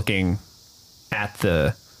looking at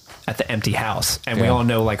the empty house, and we all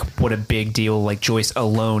know like what a big deal like Joyce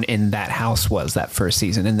alone in that house was that first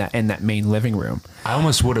season in that main living room. I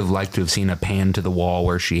almost would have liked to have seen a pan to the wall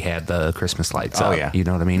where she had the Christmas lights up. Yeah, you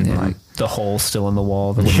know what I mean? Like the hole still in the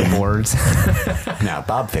wall, the little boards. Now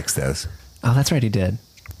Bob fixed those. Oh, that's right, he did.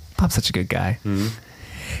 Bob's such a good guy.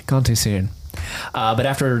 Gone too soon. But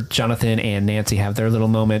after Jonathan and Nancy have their little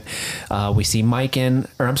moment, we see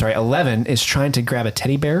Eleven is trying to grab a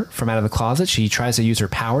teddy bear from out of the closet. She tries to use her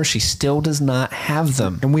powers. She still does not have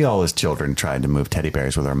them. And we all as children tried to move teddy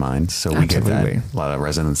bears with our minds. So we get that. A lot of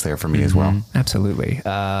resonance there for me as well. Absolutely.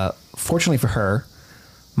 Fortunately for her,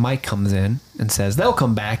 Mike comes in and says they'll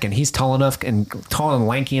come back, and he's tall and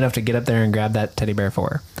lanky enough to get up there and grab that teddy bear for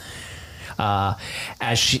her.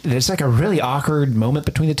 There's like a really awkward moment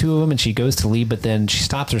between the two of them, and she goes to leave, but then she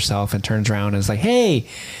stops herself and turns around and is like, hey,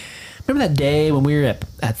 remember that day when we were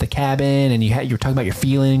at the cabin and you were talking about your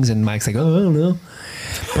feelings? And Mike's like, oh, I don't know.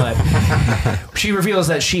 But she reveals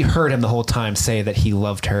that she heard him the whole time say that he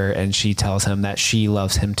loved her, and she tells him that she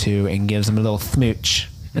loves him too and gives him a little smooch.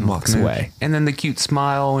 and walks away. And then the cute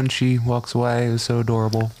smile when she walks away is so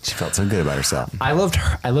adorable. She felt so good about herself. I loved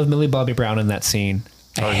her. I love Millie Bobby Brown in that scene.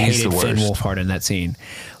 I he's hated the Finn worst. Wolfhard in that scene.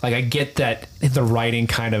 Like, I get that the writing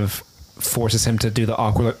kind of forces him to do the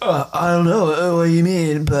awkward, like, I don't know what you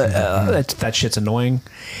mean, but that shit's annoying.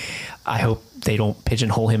 I hope they don't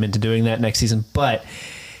pigeonhole him into doing that next season. But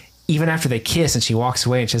even after they kiss and she walks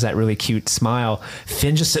away and she has that really cute smile,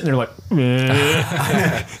 Finn just sitting there like,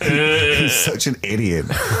 He's such an idiot.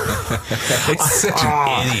 It's such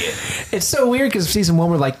an idiot. It's so weird because season 1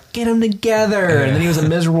 we're like, get them together, and then he was a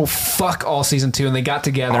miserable fuck all season 2, and they got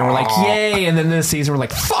together and we're like, yay, and then this season we're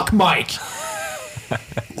like, fuck Mike.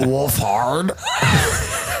 Wolfhard.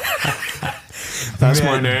 That's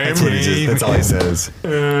my name. That's, what that's all he says. How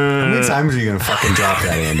many times are you going to fucking drop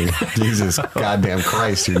that, Andy? Jesus goddamn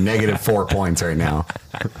Christ, you're -4 points right now.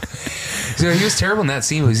 So he was terrible in that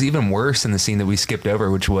scene. It was even worse in the scene that we skipped over,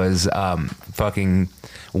 which was fucking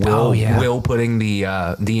Will putting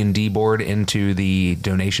the D&D board into the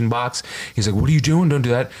donation box. He's like, what are you doing? Don't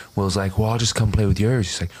do that. Will's like, well, I'll just come play with yours.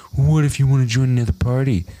 He's like, what if you want to join another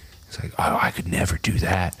party? It's like, oh, I could never do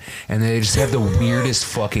that. And they just have the weirdest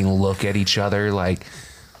fucking look at each other. Like,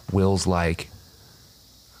 Will's like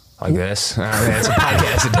this. It's a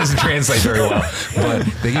podcast. It doesn't translate very well. But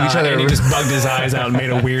they give each other. And he just bugged his eyes out and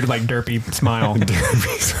made a weird, like, derpy smile.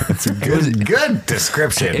 It's a good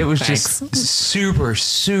description. It was just super,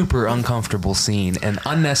 super uncomfortable scene. An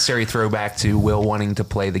unnecessary throwback to Will wanting to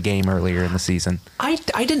play the game earlier in the season. I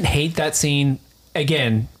didn't hate that scene,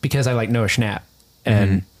 again, because I like Noah Schnapp.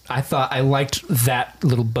 And I liked that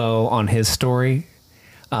little bow on his story.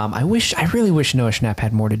 I really wish Noah Schnapp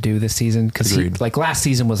had more to do this season, because like last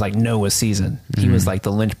season was like Noah's season. He was like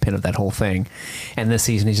the linchpin of that whole thing, and this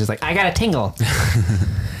season he's just like, I got a tingle.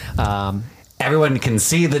 Everyone can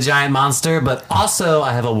see the giant monster, but also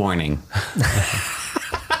I have a warning.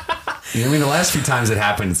 You know, I mean, the last few times it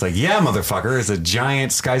happened, it's like, yeah, motherfucker, there's a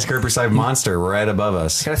giant skyscraper-sized monster right above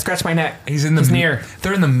us. Gotta scratch my neck. He's near.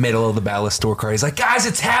 They're in the middle of the Ballast store car. He's like, guys,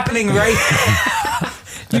 it's happening right.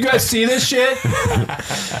 You guys see this shit?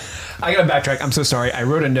 I gotta backtrack. I'm so sorry. I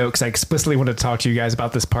wrote a note because I explicitly wanted to talk to you guys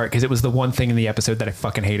about this part because it was the one thing in the episode that I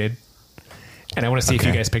fucking hated, and I want to see if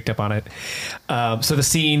you guys picked up on it. So the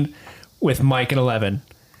scene with Mike and Eleven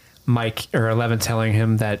telling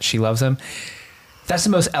him that she loves him. That's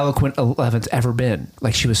the most eloquent Eleven's ever been.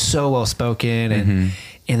 Like, she was so well spoken, and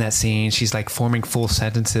in that scene, she's like forming full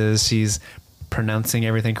sentences. She's pronouncing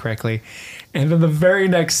everything correctly. And then the very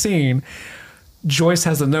next scene, Joyce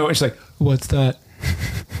has a note, and she's like, "What's that?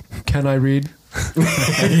 Can I read?"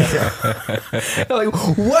 Like,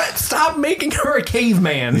 what? Stop making her a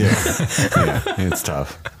caveman. Yeah, it's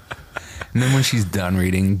tough. And then when she's done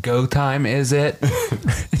reading, go time, is it?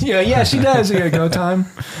 yeah, she does. Yeah, go time.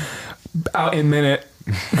 Out in a minute.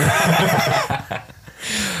 Did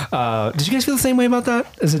you guys feel the same way about that?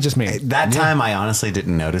 Is it just me? That time I honestly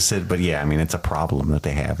didn't notice it, but yeah, I mean, it's a problem that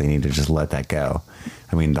they have. They need to just let that go.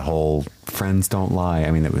 I mean, the whole friends don't lie.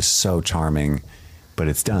 I mean, it was so charming, but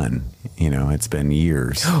it's done. You know, it's been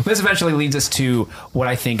years. This eventually leads us to what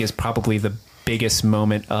I think is probably the biggest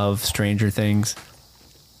moment of Stranger Things,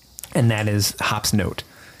 and that is Hop's note.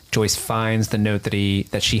 Joyce finds the note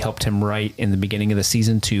that she helped him write in the beginning of the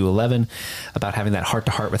season to 11 about having that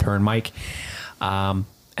heart-to-heart with her and Mike. And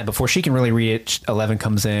before she can really read it, 11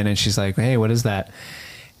 comes in and she's like, hey, what is that?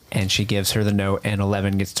 And she gives her the note, and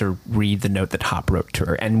 11 gets to read the note that Hop wrote to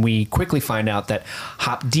her. And we quickly find out that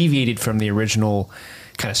Hop deviated from the original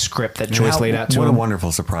kind of script that Joyce laid out to him. What a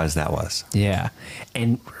wonderful surprise that was. Yeah.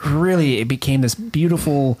 And really, it became this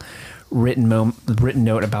beautiful written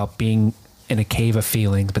note about being in a cave of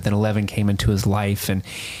feelings, but then 11 came into his life, and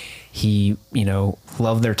he,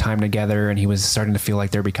 loved their time together, and he was starting to feel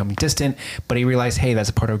like they're becoming distant, but he realized, hey, that's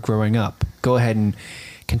a part of growing up. Go ahead and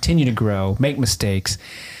continue to grow, make mistakes,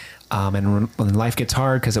 and when life gets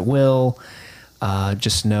hard, because it will,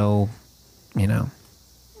 just know,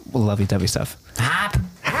 lovey-dovey stuff.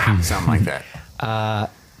 Something like that.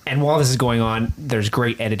 And while this is going on, there's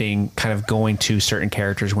great editing kind of going to certain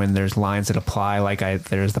characters when there's lines that apply.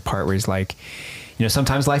 There's the part where he's like,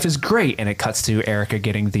 sometimes life is great, and it cuts to Erica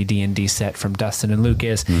getting the D&D set from Dustin and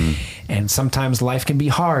Lucas. And sometimes life can be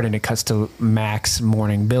hard, and it cuts to Max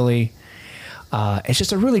mourning Billy. It's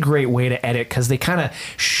just a really great way to edit, because they kind of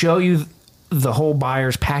show you the whole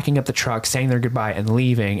buyers packing up the truck, saying their goodbye and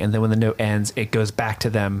leaving. And then when the note ends, it goes back to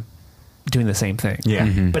them doing the same thing.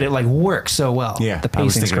 Yeah. But it works so well. Yeah. The I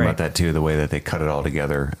was pacing's thinking great. about that too, the way that they cut it all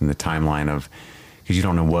together and the timeline of, because you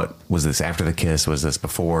don't know what was this after the kiss, was this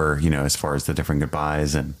before, as far as the different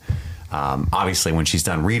goodbyes. And obviously when she's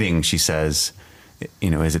done reading, she says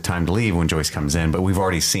is it time to leave when Joyce comes in? But we've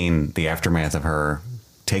already seen the aftermath of her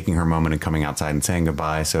taking her moment and coming outside and saying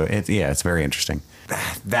goodbye. So it's very interesting.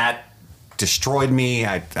 That destroyed me.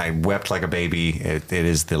 I wept like a baby. It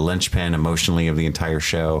is the linchpin emotionally of the entire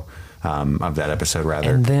show, of that episode rather.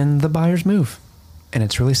 And then the buyers move, and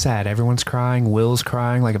it's really sad. Everyone's crying. Will's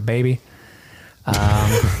crying like a baby.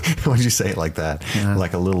 Why'd you say it like that? Yeah.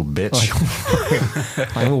 Like a little bitch.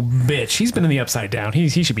 Like a little bitch. He's been in the Upside Down. He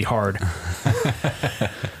should be hard.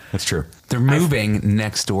 That's true. They're moving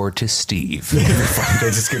next door to Steve. They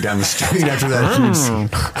just go down the street after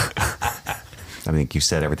that. I think you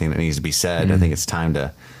said everything that needs to be said. I think it's time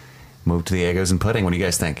to move to the Eggos and pudding. What do you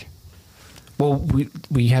guys think? Well,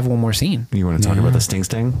 we have one more scene. You want to talk about the sting?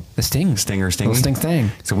 The sting. Stinger. Little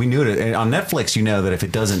sting. So we knew it. On Netflix, you know that if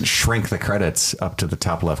it doesn't shrink the credits up to the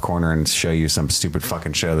top left corner and show you some stupid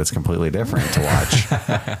fucking show that's completely different to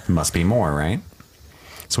watch, must be more, right?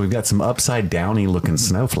 So we've got some upside downy looking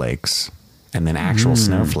snowflakes and then actual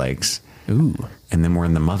snowflakes. Ooh. And then we're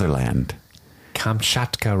in the motherland.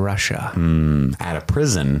 Kamchatka, Russia. At a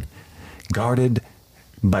prison guarded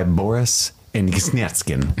by Boris and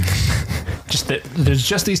Gnetskin. There's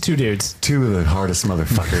just these two dudes. Two of the hardest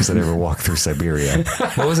motherfuckers that ever walked through Siberia.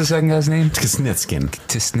 What was the second guy's name? Gnetskin.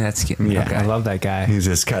 Tisnetskin. Yeah. Okay. I love that guy. He's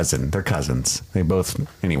his cousin. They're cousins. They both,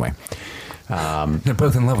 anyway. They're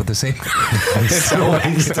both in love with the same. It's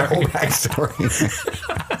the whole backstory.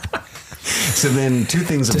 So then, two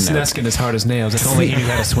things of note. Tisnetskin is hard as nails. If only he knew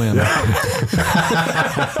how to swim.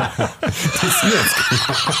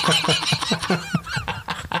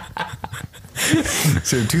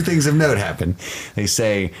 So two things of note happen. They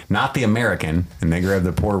say, not the American, and they grab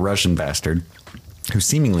the poor Russian bastard, who's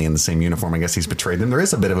seemingly in the same uniform. I guess he's betrayed them. There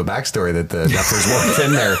is a bit of a backstory that the duffers worked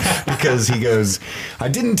in there, because he goes, I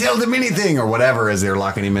didn't tell them anything, or whatever, as they're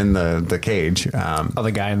locking him in the cage.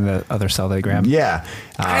 The guy in the other cell they grabbed. Yeah.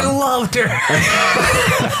 I loved her.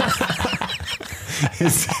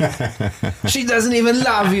 She doesn't even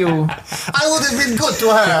love you. I would have been good to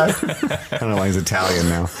her. I don't know why he's Italian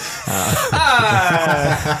now.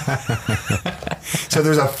 So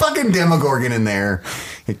there's a fucking Demogorgon in there.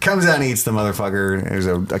 It comes out and eats the motherfucker. There's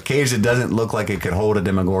a cage that doesn't look like it could hold a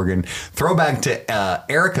Demogorgon. Throwback to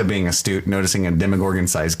Erica being astute, noticing a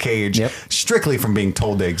Demogorgon-sized cage, strictly from being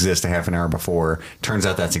told they exist a half an hour before. Turns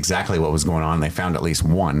out that's exactly what was going on. They found at least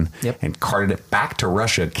one and carted it back to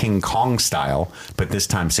Russia, King Kong style, but this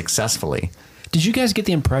time successfully. Did you guys get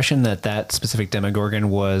the impression that specific Demogorgon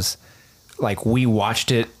was, like, we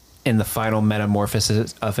watched it in the final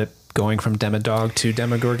metamorphosis of it going from Demodog to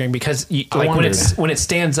Demogorgon? Because when it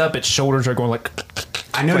stands up, its shoulders are going like.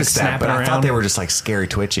 I noticed like that, but I thought around. they were just like scary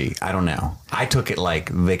twitchy. I don't know. I took it like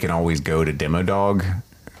they can always go to Demodog.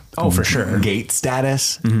 Oh, for sure. Gate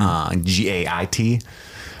status, GAIT.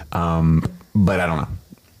 But I don't know.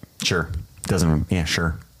 Sure. Doesn't. Yeah,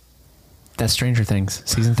 sure. That's Stranger Things,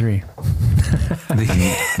 season 3.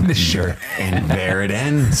 Sure. And there it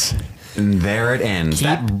ends. And there it ends.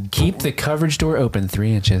 Keep the coverage door open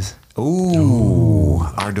 3 inches. Ooh.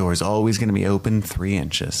 Our door is always going to be open 3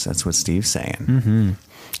 inches. That's what Steve's saying. Mm-hmm.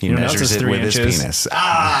 He measures it with his penis.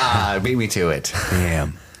 Beat me to it.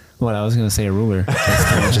 Damn. What, I was going to say a ruler.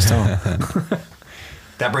 That's 3 inches tall.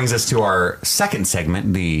 That brings us to our second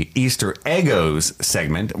segment, the Easter Eggos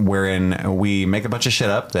segment, wherein we make a bunch of shit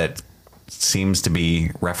up that seems to be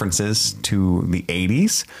references to the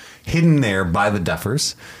 80s, hidden there by the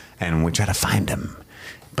duffers, and we try to find them.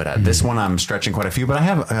 But this one I'm stretching quite a few, but I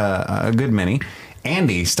have a good many.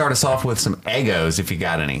 Andy, start us off with some Eggos if you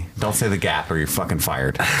got any. Don't say the Gap or you're fucking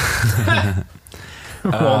fired.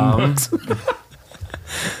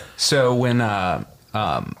 So when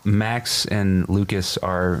Max and Lucas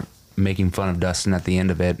are making fun of Dustin at the end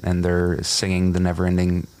of it, and they're singing the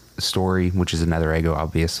Never-Ending Story, which is another Eggo,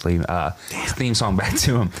 obviously. His theme song back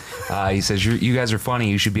to him. He says, "You guys are funny.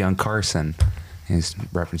 You should be on Carson." He's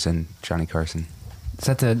referencing Johnny Carson. Is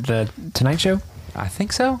that the Tonight Show? I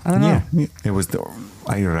think so. I don't know. Yeah, it was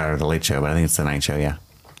I heard it the Late Show, but I think it's the Night Show. Yeah,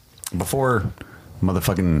 before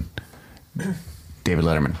motherfucking David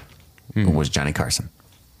Letterman was Johnny Carson.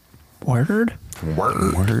 Word.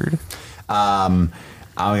 I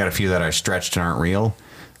got a few that are stretched and aren't real.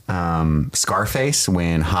 Scarface,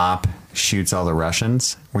 when Hop shoots all the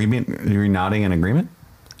Russians. Were you nodding in agreement?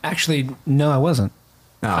 Actually, no, I wasn't.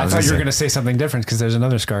 No, I thought you were going to say something different because there's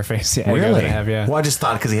another Scarface. Yeah, really? I have, yeah. Well, I just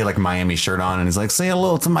thought because he had like a Miami shirt on and he's like, say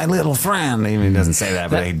hello to my little friend. He doesn't say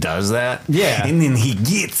that, but he does that. Yeah. And then he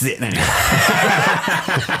gets it.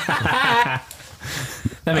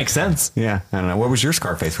 That That makes sense. Yeah, I don't know. What was your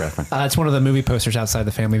Scarface reference? It's one of the movie posters outside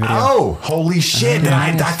the family video. Oh, holy shit.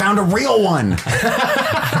 I found a real one.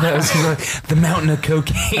 That was the mountain of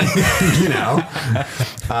cocaine. You know.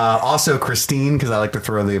 Also, Christine, because I like to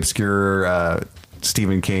throw the obscure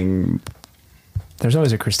Stephen King There's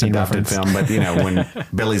always a Christine adopted reference. film, but you know, when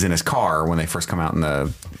Billy's in his car, when they first come out in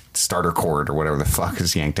the Starcourt or whatever the fuck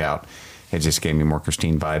is yanked out, it just gave me more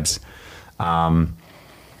Christine vibes.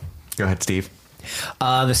 Go ahead, Steve.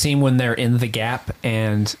 The scene when they're in the gap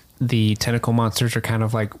and the tentacle monsters are kind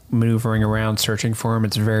of like maneuvering around searching for him.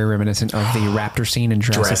 It's very reminiscent of the raptor scene in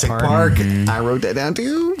Jurassic Park. I wrote that down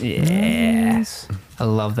too. Yes. I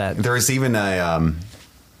love that. There's even a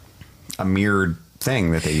mirrored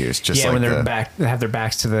thing that they use. Just yeah, like when they're back, they have their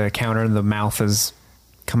backs to the counter and the mouth is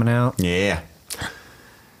coming out. Yeah.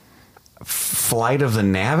 Flight of the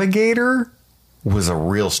Navigator was a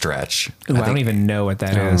real stretch. Ooh, I don't even know what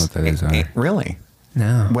that is. Really?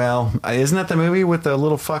 No. Well, isn't that the movie with the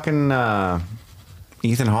little fucking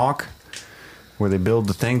Ethan Hawke, where they build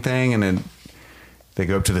the thing and then they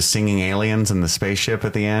go up to the singing aliens in the spaceship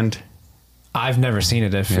at the end? I've never seen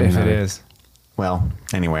it. If it is, well,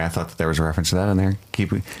 anyway, I thought that there was a reference to that in there.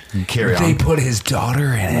 Carry on. They put his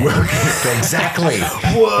daughter in it. Exactly.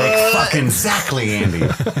 Like, fucking exactly, Andy.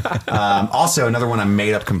 Also, another one I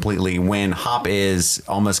made up completely. When Hop is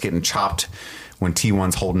almost getting chopped, when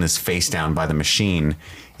T1's holding his face down by the machine,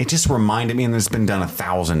 it just reminded me, and it's been done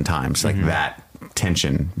 1,000 times, like that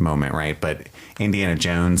tension moment, right? But Indiana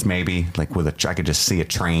Jones, maybe, like I could just see a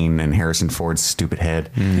train and Harrison Ford's stupid head.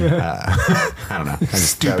 I don't know.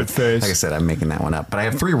 Stupid face. Like I said, I'm making that one up. But I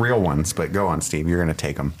have 3 real ones. But go on, Steve. You're going to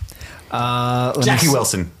take them. Jackie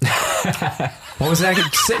Wilson. What was that?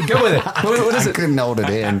 Go with it. What is I it? couldn't hold it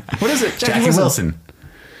in. What is it? Jackie Wilson.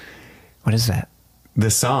 What is that? The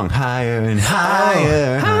song Higher and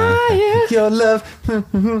Higher, Your Love.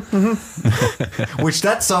 Which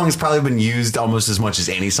that song has probably been used almost as much as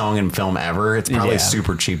any song in film ever. It's probably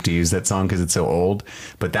super cheap to use that song because it's so old,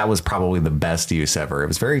 but that was probably the best use ever. It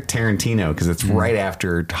was very Tarantino because it's right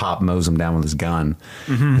after Hop mows him down with his gun,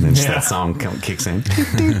 and then just that song kicks in.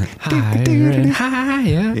 Higher and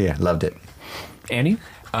higher. Yeah, loved it. Andy?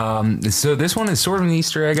 So this one is sort of an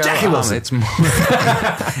Easter egg. Jackie Wilson. It's more,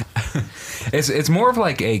 it's more of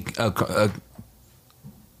like a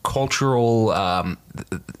cultural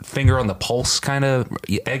finger on the pulse kind of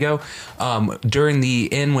ego. During the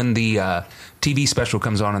end, when the TV special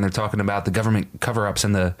comes on and they're talking about the government cover-ups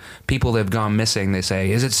and the people that have gone missing, they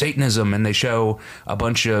say, "Is it Satanism?" And they show a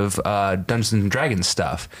bunch of Dungeons and Dragons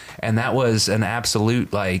stuff, and that was an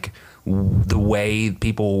absolute like the way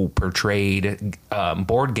people portrayed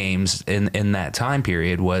board games in that time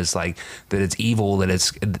period was like that it's evil, that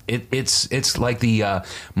it's like the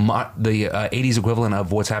 80s equivalent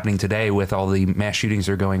of what's happening today with all the mass shootings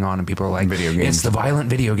that are going on, and people are like, video games. It's the violent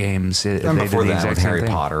video games. And before that with Harry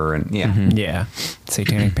Potter and Yeah.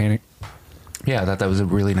 Satanic Panic. Yeah, I thought that was a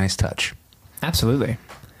really nice touch. Absolutely.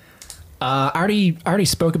 I already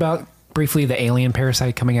spoke about briefly the alien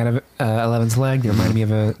parasite coming out of Eleven's leg. It reminded me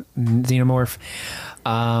of a xenomorph.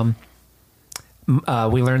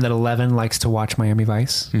 We learned that 11 likes to watch Miami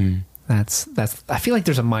Vice. That's. I feel like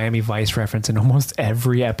there's a Miami Vice reference in almost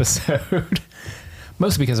every episode,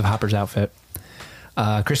 mostly because of Hopper's outfit.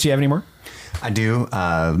 Chris, do you have any more? I do.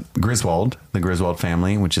 Griswold, the Griswold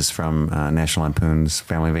family, which is from National Lampoon's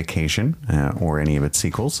Family Vacation, or any of its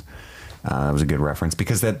sequels. That was a good reference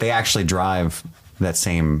because they actually drive that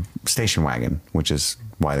same station wagon, which is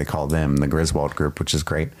why they call them the Griswold Group, which is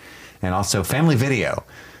great. And also Family Video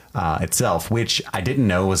itself, which I didn't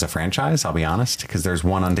know was a franchise, I'll be honest, because there's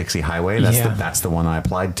one on Dixie Highway. That's the one I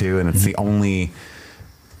applied to, and it's the only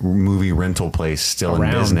movie rental place still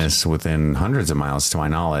in business within hundreds of miles to my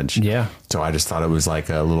knowledge. Yeah. So I just thought it was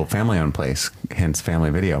like a little family-owned place, hence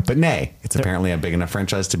Family Video. But nay, it's apparently a big enough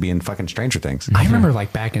franchise to be in fucking Stranger Things. I remember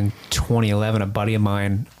like back in 2011, a buddy of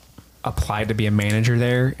mine applied to be a manager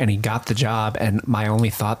there and he got the job, and my only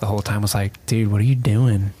thought the whole time was like, dude, what are you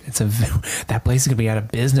doing? That place is gonna be out of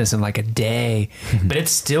business in like a day. But it's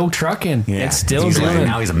still trucking. Yeah, it's still doing.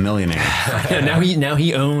 Now he's a millionaire. now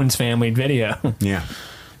he owns Family Video. Yeah.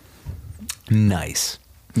 Nice.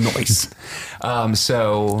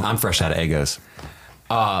 So I'm fresh out of Eggos.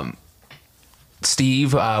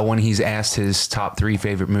 Steve, when he's asked his top 3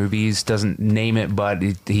 favorite movies, doesn't name it, but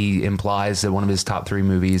he implies that one of his top 3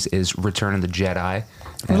 movies is Return of the Jedi.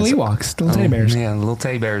 Little Ewoks, little teddy bears. Yeah, little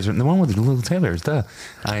teddy bears. The one with the little teddy bears, duh.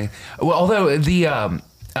 Although the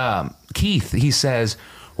Keith, he says,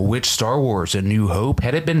 which Star Wars, A New Hope?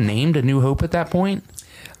 Had it been named A New Hope at that point?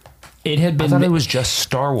 It had I been. thought it was just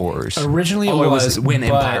Star Wars. Originally, Oh, it was when but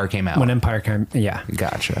Empire came out. When Empire came, yeah.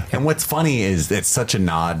 Gotcha. And what's funny is it's such a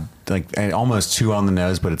nod, like and almost too on the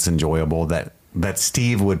nose, but it's enjoyable that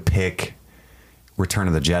Steve would pick Return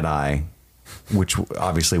of the Jedi, which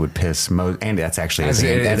obviously would piss most. And that's actually It's my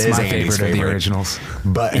Andy's favorite of the originals.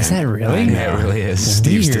 But Is that really? Yeah, it really is.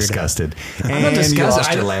 Steve's Weird. disgusted. I'm And not you disgusted.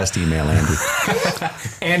 lost your last email, Andy.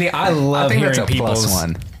 Andy, I love I think hearing that's a plus people's.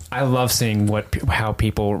 one. I love seeing how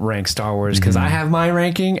people rank Star Wars because I have my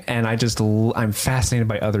ranking and I'm fascinated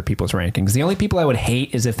by other people's rankings. The only people I would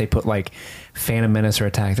hate is if they put like Phantom Menace or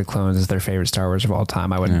Attack of the Clones as their favorite Star Wars of all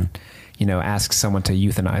time. I would, ask someone to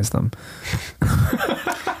euthanize them.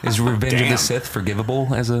 Is Revenge of the Sith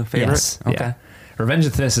forgivable as a favorite? Yes. Okay. Yeah. Revenge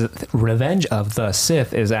of the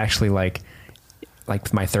Sith is actually like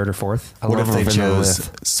my third or fourth. What if they Revenge of the chose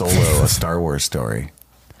Sith. Solo, a Star Wars story?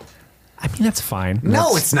 I mean, that's fine.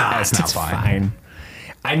 No, it's not. That's not fine.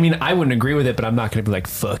 I mean, I wouldn't agree with it, but I'm not going to be like,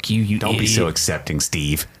 fuck you, Don't be so accepting,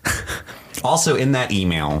 Steve. Also, in that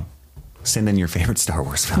email, send in your favorite Star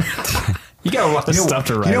Wars film. You got a lot of stuff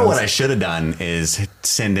to write. You know on what this. I should have done is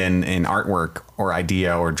send in an artwork or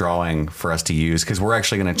idea or drawing for us to use because we're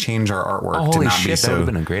actually going to change our artwork Oh, to holy not shit, be that so would have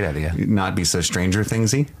been a great idea. not be so Stranger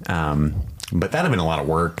Thingsy. But that'd have been a lot of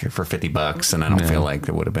work for $50, and I don't feel like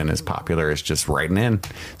it would have been as popular as just writing in.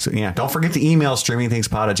 So yeah, don't forget to email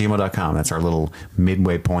streamingthingspod@gmail.com. That's our little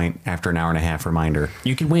midway point after an hour and a half reminder.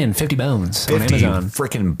 You can win 50 bones 50 on Amazon.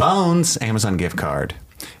 freaking bones Amazon gift card.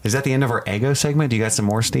 Is that the end of our Ego segment? Do you got some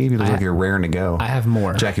more, Steve? You look like you're raring to go. I have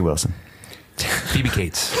more. Jackie Wilson. Phoebe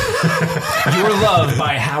Cates. Your Love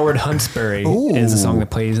by Howard Huntsberry is the song that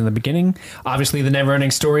plays in the beginning. Obviously, the Never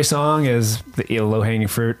Ending Story song is the low-hanging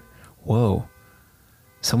fruit. Whoa.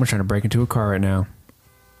 Someone's trying to break into a car right now.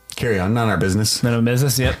 Carry on. None of our business. None of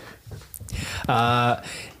business, yep.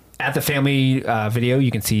 At the family video,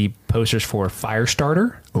 you can see posters for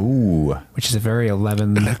Firestarter, Ooh. which is a very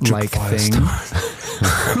 11-like thing.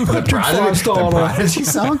 The Prodigy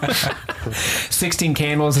song? 16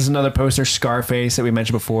 Candles is another poster. Scarface that we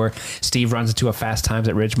mentioned before. Steve runs into a Fast Times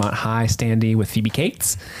at Ridgemont High standee with Phoebe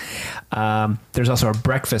Cates. There's also a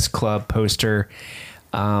Breakfast Club poster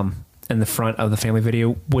in the front of the family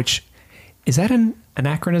video, which is that an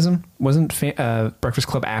anachronism? Wasn't Breakfast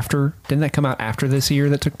Club after? Didn't that come out after this year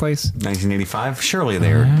that took place? 1985? Surely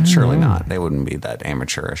they're surely not. They wouldn't be that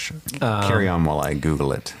amateurish. Carry on while I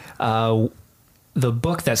Google it. The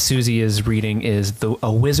book that Susie is reading is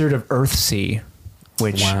A Wizard of Earthsea,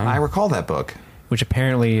 which I recall that book. which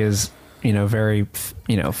apparently is very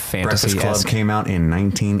fantasy. Breakfast Club came out in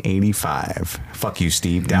 1985. Fuck you,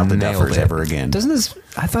 Steve. Doubt the Nailed Duffers it. ever again. Doesn't this?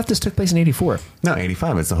 I thought this took place in '84. No,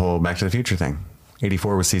 85. It's the whole Back to the Future thing.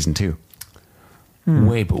 84 was season 2.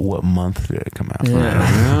 Wait, but what month did it come out?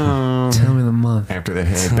 Tell me the month. After the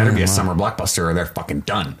it better be a summer blockbuster or they're fucking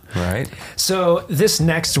done. Right? So this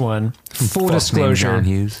next one, full Fuck disclosure. name John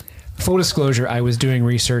Hughes. Full disclosure, I was doing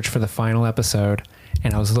research for the final episode,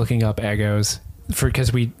 and I was looking up Eggos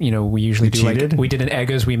because we usually do cheated? we did an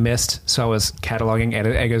Eggos we missed, so I was cataloging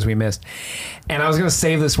Eggos we missed, and I was going to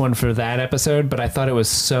save this one for that episode, but I thought it was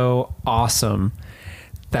so awesome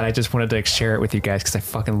that I just wanted to share it with you guys because I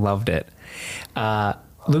fucking loved it.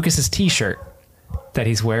 Lucas's T-shirt that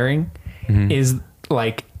he's wearing is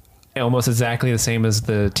like almost exactly the same as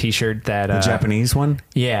the T-shirt that The Japanese one?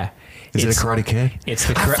 yeah. Is it a Karate Kid? It's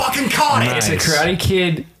the I fucking caught it! It's a Karate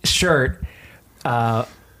Kid shirt.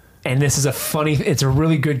 And this is it's a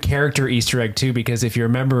really good character Easter egg too, because if you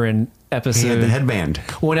remember in episode, He had the headband.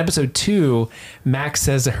 well, in episode 2, Max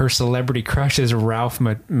says that her celebrity crush is Ralph,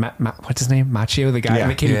 what's his name? Macchio, the guy, Yeah.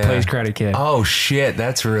 the kid who plays Karate Kid. Oh shit,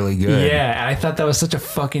 that's really good. Yeah, and I thought that was such a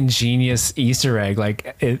fucking genius Easter egg.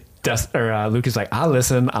 Like Luke is like,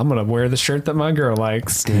 listen, I'm gonna wear the shirt that my girl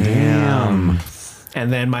likes. Damn.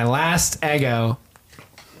 And then my last Eggo,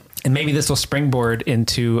 and maybe this will springboard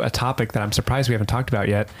into a topic that I'm surprised we haven't talked about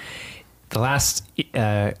yet. The last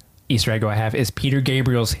Easter egg I have is Peter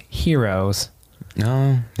Gabriel's Heroes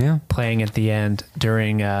Oh, yeah. playing at the end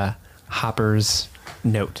during Hopper's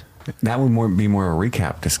note. That would be more of a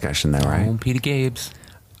recap discussion, though, right? Oh, Peter Gabes.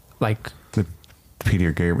 Like, The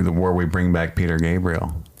Peter Gabriel, where we bring back Peter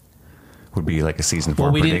Gabriel, would be like a season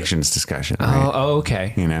 4 we didn't- predictions discussion, right? oh,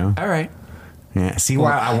 okay. You know? All right. Yeah. See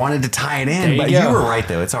why I wanted to tie it There in, you but go. you were right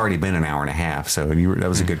though. It's already been an hour and a half, so that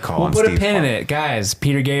was a good call. We'll on put a Steve's pin in part. it. Guys,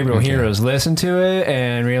 Peter Gabriel Heroes. Listen to it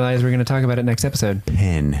and realize we're going to talk about it next episode.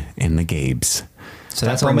 Pin in the Gabes. So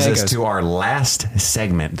That that's all brings us Megos. to our last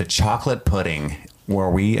segment, the chocolate pudding, where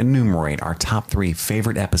we enumerate our top 3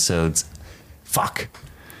 favorite episodes.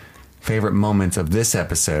 favorite moments of this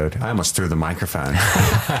episode. I almost threw the microphone.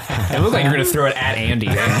 It looked like you were going to throw it at Andy.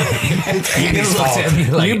 It's Andy's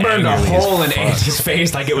fault. You burned a hole in Andy's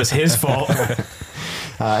face like it was his fault.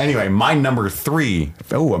 Anyway, my number 3.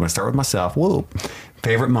 Oh, I'm going to start with myself. Whoa.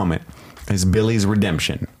 Favorite moment is Billy's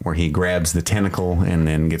redemption, where he grabs the tentacle and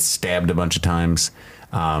then gets stabbed a bunch of times.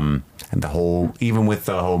 And the whole, even with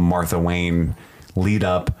the whole Martha Wayne lead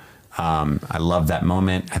up, I love that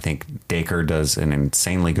moment. I think Dacre does an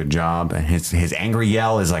insanely good job, and his angry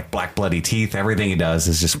yell is like black bloody teeth. Everything he does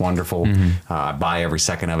is just wonderful. I buy every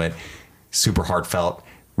second of it. Super heartfelt.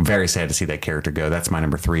 Very sad to see that character go. That's my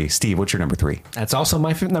number 3. Steve, what's your number 3? That's also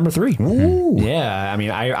my number 3. Ooh. Yeah, I mean,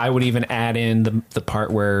 I would even add in the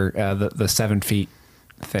part where the 7 feet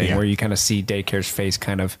thing, where you kind of see Daycare's face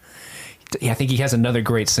kind of. Yeah, I think he has another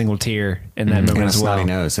great single tear in that moment as well. Snotty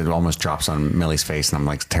nose. It almost drops on Millie's face, and I'm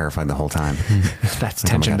like terrified the whole time. That's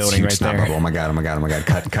tension building right there. Bubble. Oh my god! Oh my god! Oh my god!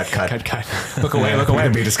 Cut! Look away! Look away!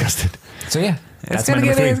 I'd be disgusted. So yeah, It's gonna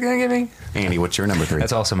get me. It's gonna get me. Andy, what's your number 3?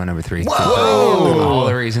 That's also my number 3. Whoa! All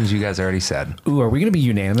the reasons you guys already said. Ooh, are we gonna be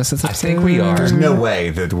unanimous at this? I think we are. There's no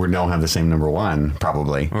way that we don't have the same number 1,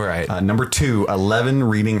 probably. Right. Number 2, 11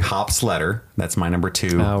 reading Hop's letter. That's my number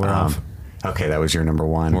 2. Oh, we're off. Okay, that was your number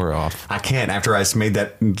 1. We're off. I can't. After I made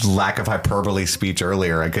that lack of hyperbole speech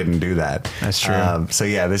earlier, I couldn't do that. That's true. So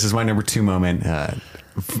yeah, this is my number 2 moment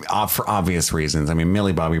for obvious reasons. I mean,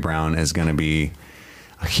 Millie Bobby Brown is going to be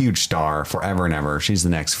a huge star forever and ever. She's the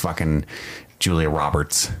next fucking Julia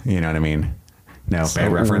Roberts. You know what I mean? No, So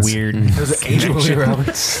bad reference. weird. It was Julia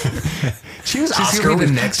Roberts. She was She's gonna be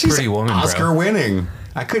the next Pretty Woman, bro. Oscar winning.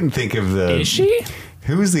 I couldn't think of the. Is she?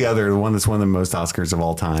 Who's the other one that's won the most Oscars of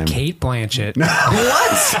all time? Kate Blanchett.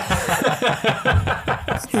 What?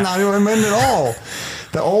 Not who I meant at all.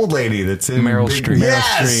 The old lady that's in Meryl Streep.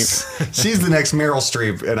 Yes, she's the next Meryl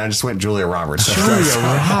Streep, and I just went Julia Roberts.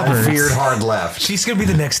 I feared hard left. She's gonna be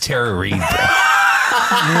the next Tara Reid.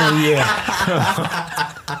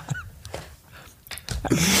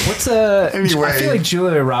 What's Anyway. I feel like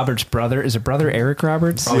Julia Roberts' brother is a brother Eric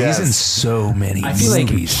Roberts. Oh, Yes. he's in so many I feel like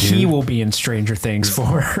movies, he dude. will be in Stranger Things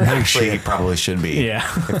for her. Actually, he probably should be. Yeah.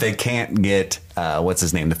 If they can't get what's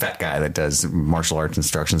his name, the fat guy that does martial arts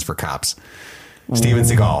instructions for cops, Steven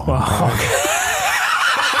Seagal.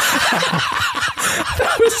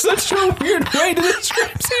 That was such a weird way to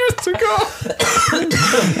describe Steven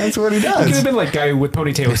Seagal. That's what he He could have does. been like guy with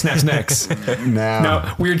ponytail who snaps necks.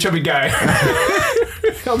 No, weird chubby guy.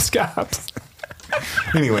 Helps cops.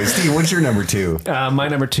 Anyway, Steve, what's your number 2? My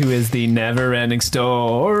number 2 is the never-ending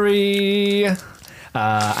story.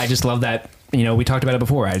 I just love that. You know, we talked about it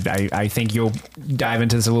before. I think you'll dive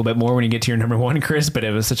into this a little bit more when you get to your number 1, Chris, but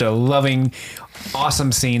it was such a loving,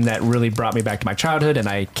 awesome scene that really brought me back to my childhood, and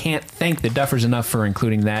I can't thank the Duffers enough for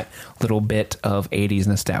including that little bit of 80s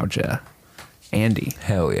nostalgia. Andy.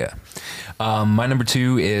 Hell yeah. My number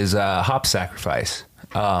 2 is Hop's sacrifice.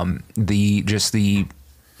 The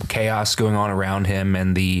chaos going on around him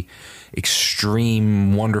and the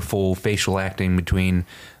extreme, wonderful facial acting between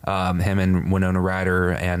him and Winona Ryder,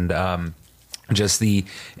 and just the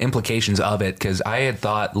implications of it. Because I had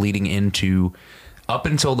thought leading into, up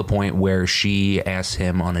until the point where she asked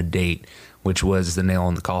him on a date, which was the nail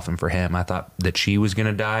in the coffin for him, I thought that she was going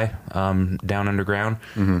to die down underground.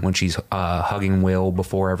 When she's hugging Will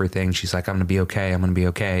before everything. She's like, I'm going to be okay. I'm going to be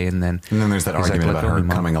okay. And then there's that he's like, argument "Let about go her of me,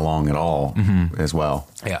 Mom." coming along at all as well.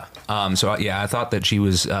 Yeah. I thought that she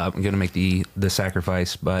was going to make the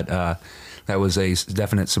sacrifice, but that was a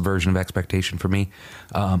definite subversion of expectation for me.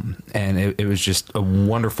 And it was just a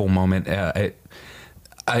wonderful moment.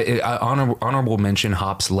 Honorable mention,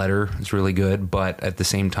 Hop's letter is really good, but at the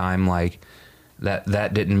same time, like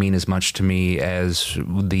that didn't mean as much to me as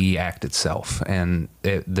the act itself, and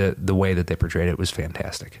the way that they portrayed it was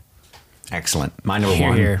fantastic. Excellent. My number Hear,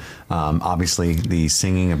 1, hear. Obviously, the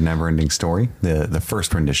singing of Neverending Story, the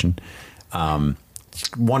first rendition.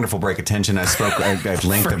 Wonderful break of tension. I spoke at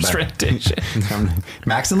length First about rendition.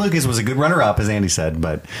 Max and Lucas was a good runner-up, as Andy said,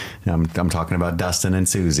 but I'm talking about Dustin and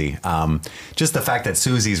Susie. Just the fact that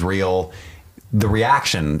Susie's real, the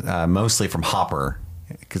reaction mostly from Hopper,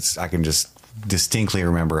 because I can just distinctly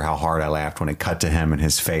remember how hard I laughed when it cut to him and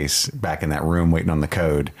his face back in that room waiting on the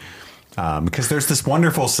code. Because there's this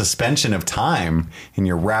wonderful suspension of time, and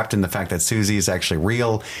you're wrapped in the fact that Susie is actually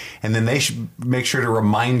real, and then they should make sure to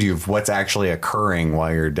remind you of what's actually occurring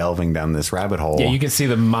while you're delving down this rabbit hole. Yeah, you can see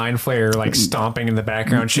the mind flayer like stomping in the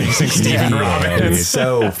background, chasing Stephen It's Robbins.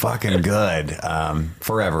 so fucking good.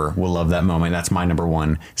 Forever, we'll love that moment. That's my number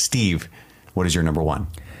 1. Steve, what is your number 1?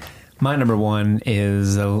 My number 1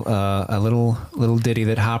 is a little ditty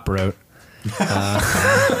that Hop wrote.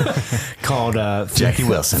 called Jackie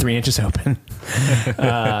Wilson. 3 Inches Open.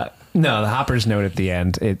 No, the Hopper's note at the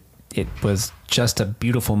end. It was just a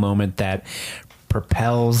beautiful moment that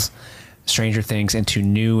propels Stranger Things into a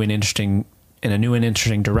new and interesting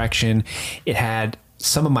direction. It had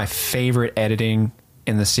some of my favorite editing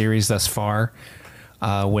in the series thus far,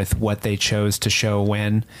 with what they chose to show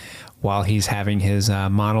while he's having his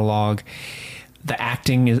monologue. The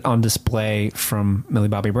acting is on display from Millie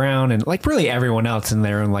Bobby Brown, and like really everyone else in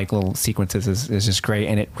their own like little sequences is just great.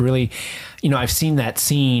 And it really, I've seen that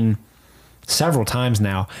scene several times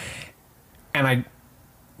now, and I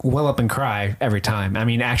well up and cry every time. I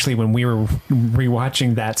mean, actually, when we were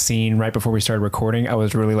rewatching that scene right before we started recording, I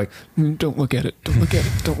was really like, don't look at it. Don't look at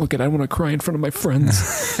it. Don't look at it. I want to cry in front of my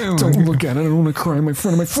friends. Don't look at it. I don't want to cry in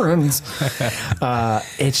front of my friends.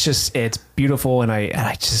 It's beautiful. And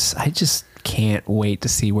I just can't wait to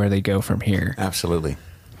see where they go from here. Absolutely.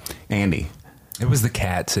 Andy. It was the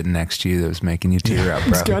cat sitting next to you that was making you tear up, bro.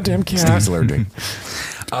 This goddamn cat. Steve's allergic.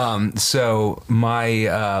 So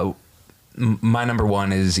my number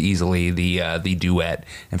one is easily the duet.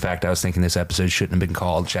 In fact, I was thinking this episode shouldn't have been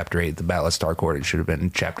called Chapter 8, The Battle of Starcourt. It should have been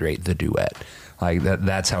Chapter 8, The Duet. Like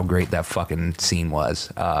that's how great that fucking scene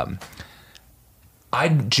was. I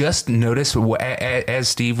just noticed as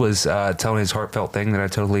Steve was telling his heartfelt thing that I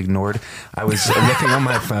totally ignored. I was looking on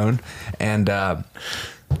my phone, and I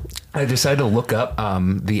decided to look up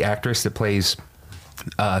the actress that plays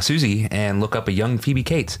Susie and look up a young Phoebe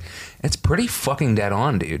Cates. It's pretty fucking dead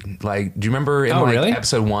on, dude. Like, do you remember in really?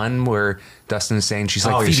 episode 1 where Dustin is saying she's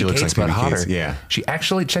like Phoebe Cates but hotter? Yeah. She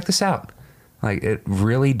actually, check this out. Like, it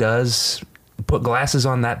really does put glasses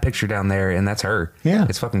on that picture down there, and that's her. Yeah.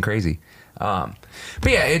 It's fucking crazy. But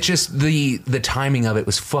yeah, it's just the timing of it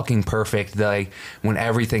was fucking perfect. Like when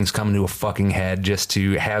everything's coming to a fucking head, just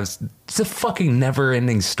to have it's a fucking never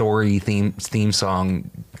ending story theme song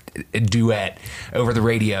duet over the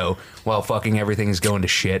radio while fucking everything is going to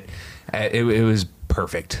shit. It was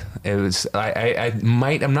perfect. It was.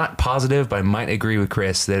 I'm not positive, but I might agree with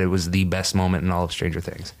Chris that it was the best moment in all of Stranger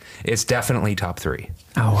Things. It's definitely top 3.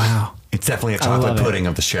 Oh wow! It's definitely a chocolate pudding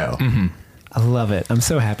of the show. Mm-hmm. I love it. I'm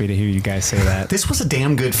so happy to hear you guys say that. This was a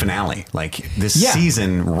damn good finale. Like, this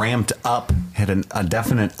season ramped up, had a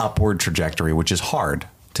definite upward trajectory, which is hard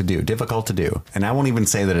to do, difficult to do. And I won't even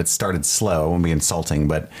say that it started slow. I won't be insulting,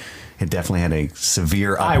 but it definitely had a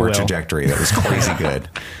severe upward trajectory that was crazy good.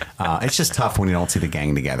 It's just tough when you don't see the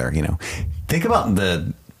gang together, Think about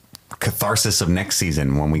the catharsis of next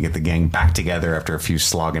season when we get the gang back together after a few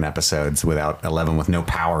slogging episodes without 11 with no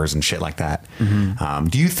powers and shit like that. Mm-hmm.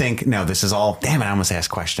 Do you think, no, this is all, damn it, I almost asked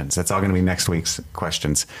questions. That's all going to be next week's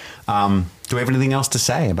questions. Do we have anything else to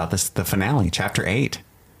say about the finale, Chapter 8?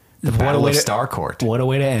 The Battle of Starcourt. What a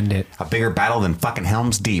way to end it. A bigger battle than fucking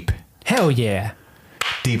Helm's Deep. Hell yeah.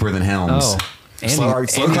 Deeper than Helm's. Oh. Slow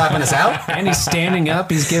clapping us out? Andy's standing up.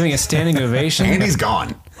 He's giving a standing ovation. Andy's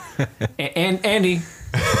gone. And Andy...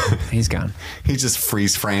 He's gone. He's just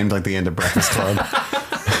freeze framed like the end of Breakfast Club.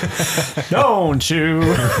 Don't you?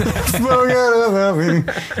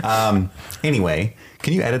 Anyway,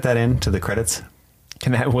 can you edit that in to the credits?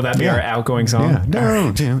 Will that be our outgoing song? Yeah.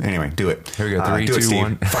 No. Anyway, do it. Here we go. 3, 2,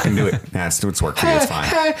 1. Fucking do it. Yeah, it's work for you. It's fine.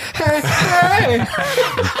 Hey.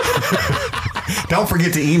 Don't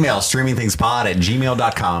forget to email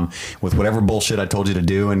streamingthingspod@gmail.com with whatever bullshit I told you to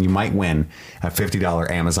do, and you might win a $50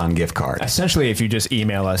 Amazon gift card. Essentially, if you just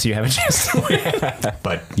email us, you have a chance to win.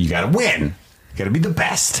 But you got to win. You got to be the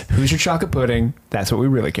best. Who's your chocolate pudding? That's what we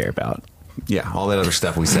really care about. Yeah, all that other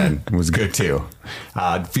stuff we said was good too.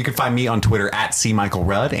 You can find me on Twitter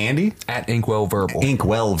 @CMichaelRudd, Andy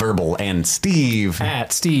 @InkwellVerbal, and Steve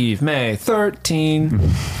 @SteveMay13.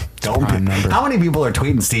 How many people are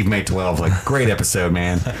tweeting Steve May 12? Like, great episode,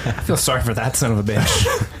 man. I feel sorry for that son of a bitch.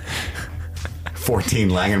 14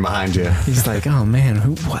 lagging behind you. He's like, oh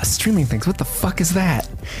man, what streaming things? What the fuck is that?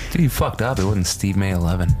 Dude, you fucked up. It wasn't Steve May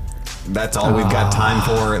 11. That's all we've got time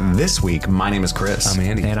for this week. My name is Chris. I'm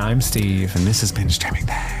Andy. And I'm Steve. And this has been Streaming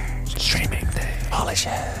Things. Streaming Things. Polish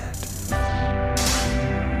it.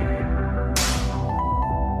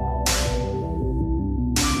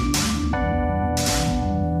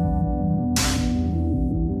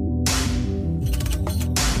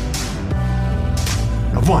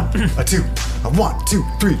 A 1, a 2, a 1, 2,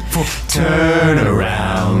 3, 4. Turn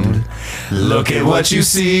around. Look at what you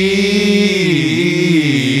see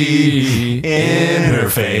in her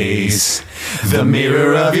face. The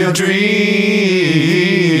mirror of your dreams.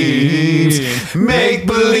 Make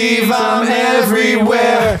believe I'm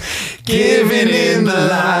everywhere. Giving in the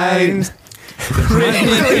light. Written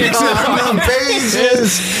on the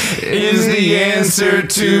pages is the answer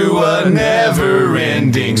to a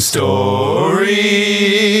never-ending story.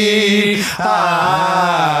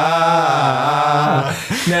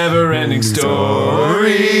 Never-ending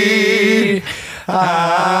story.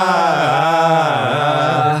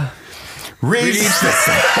 Reach the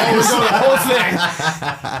Oh, the whole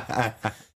thing.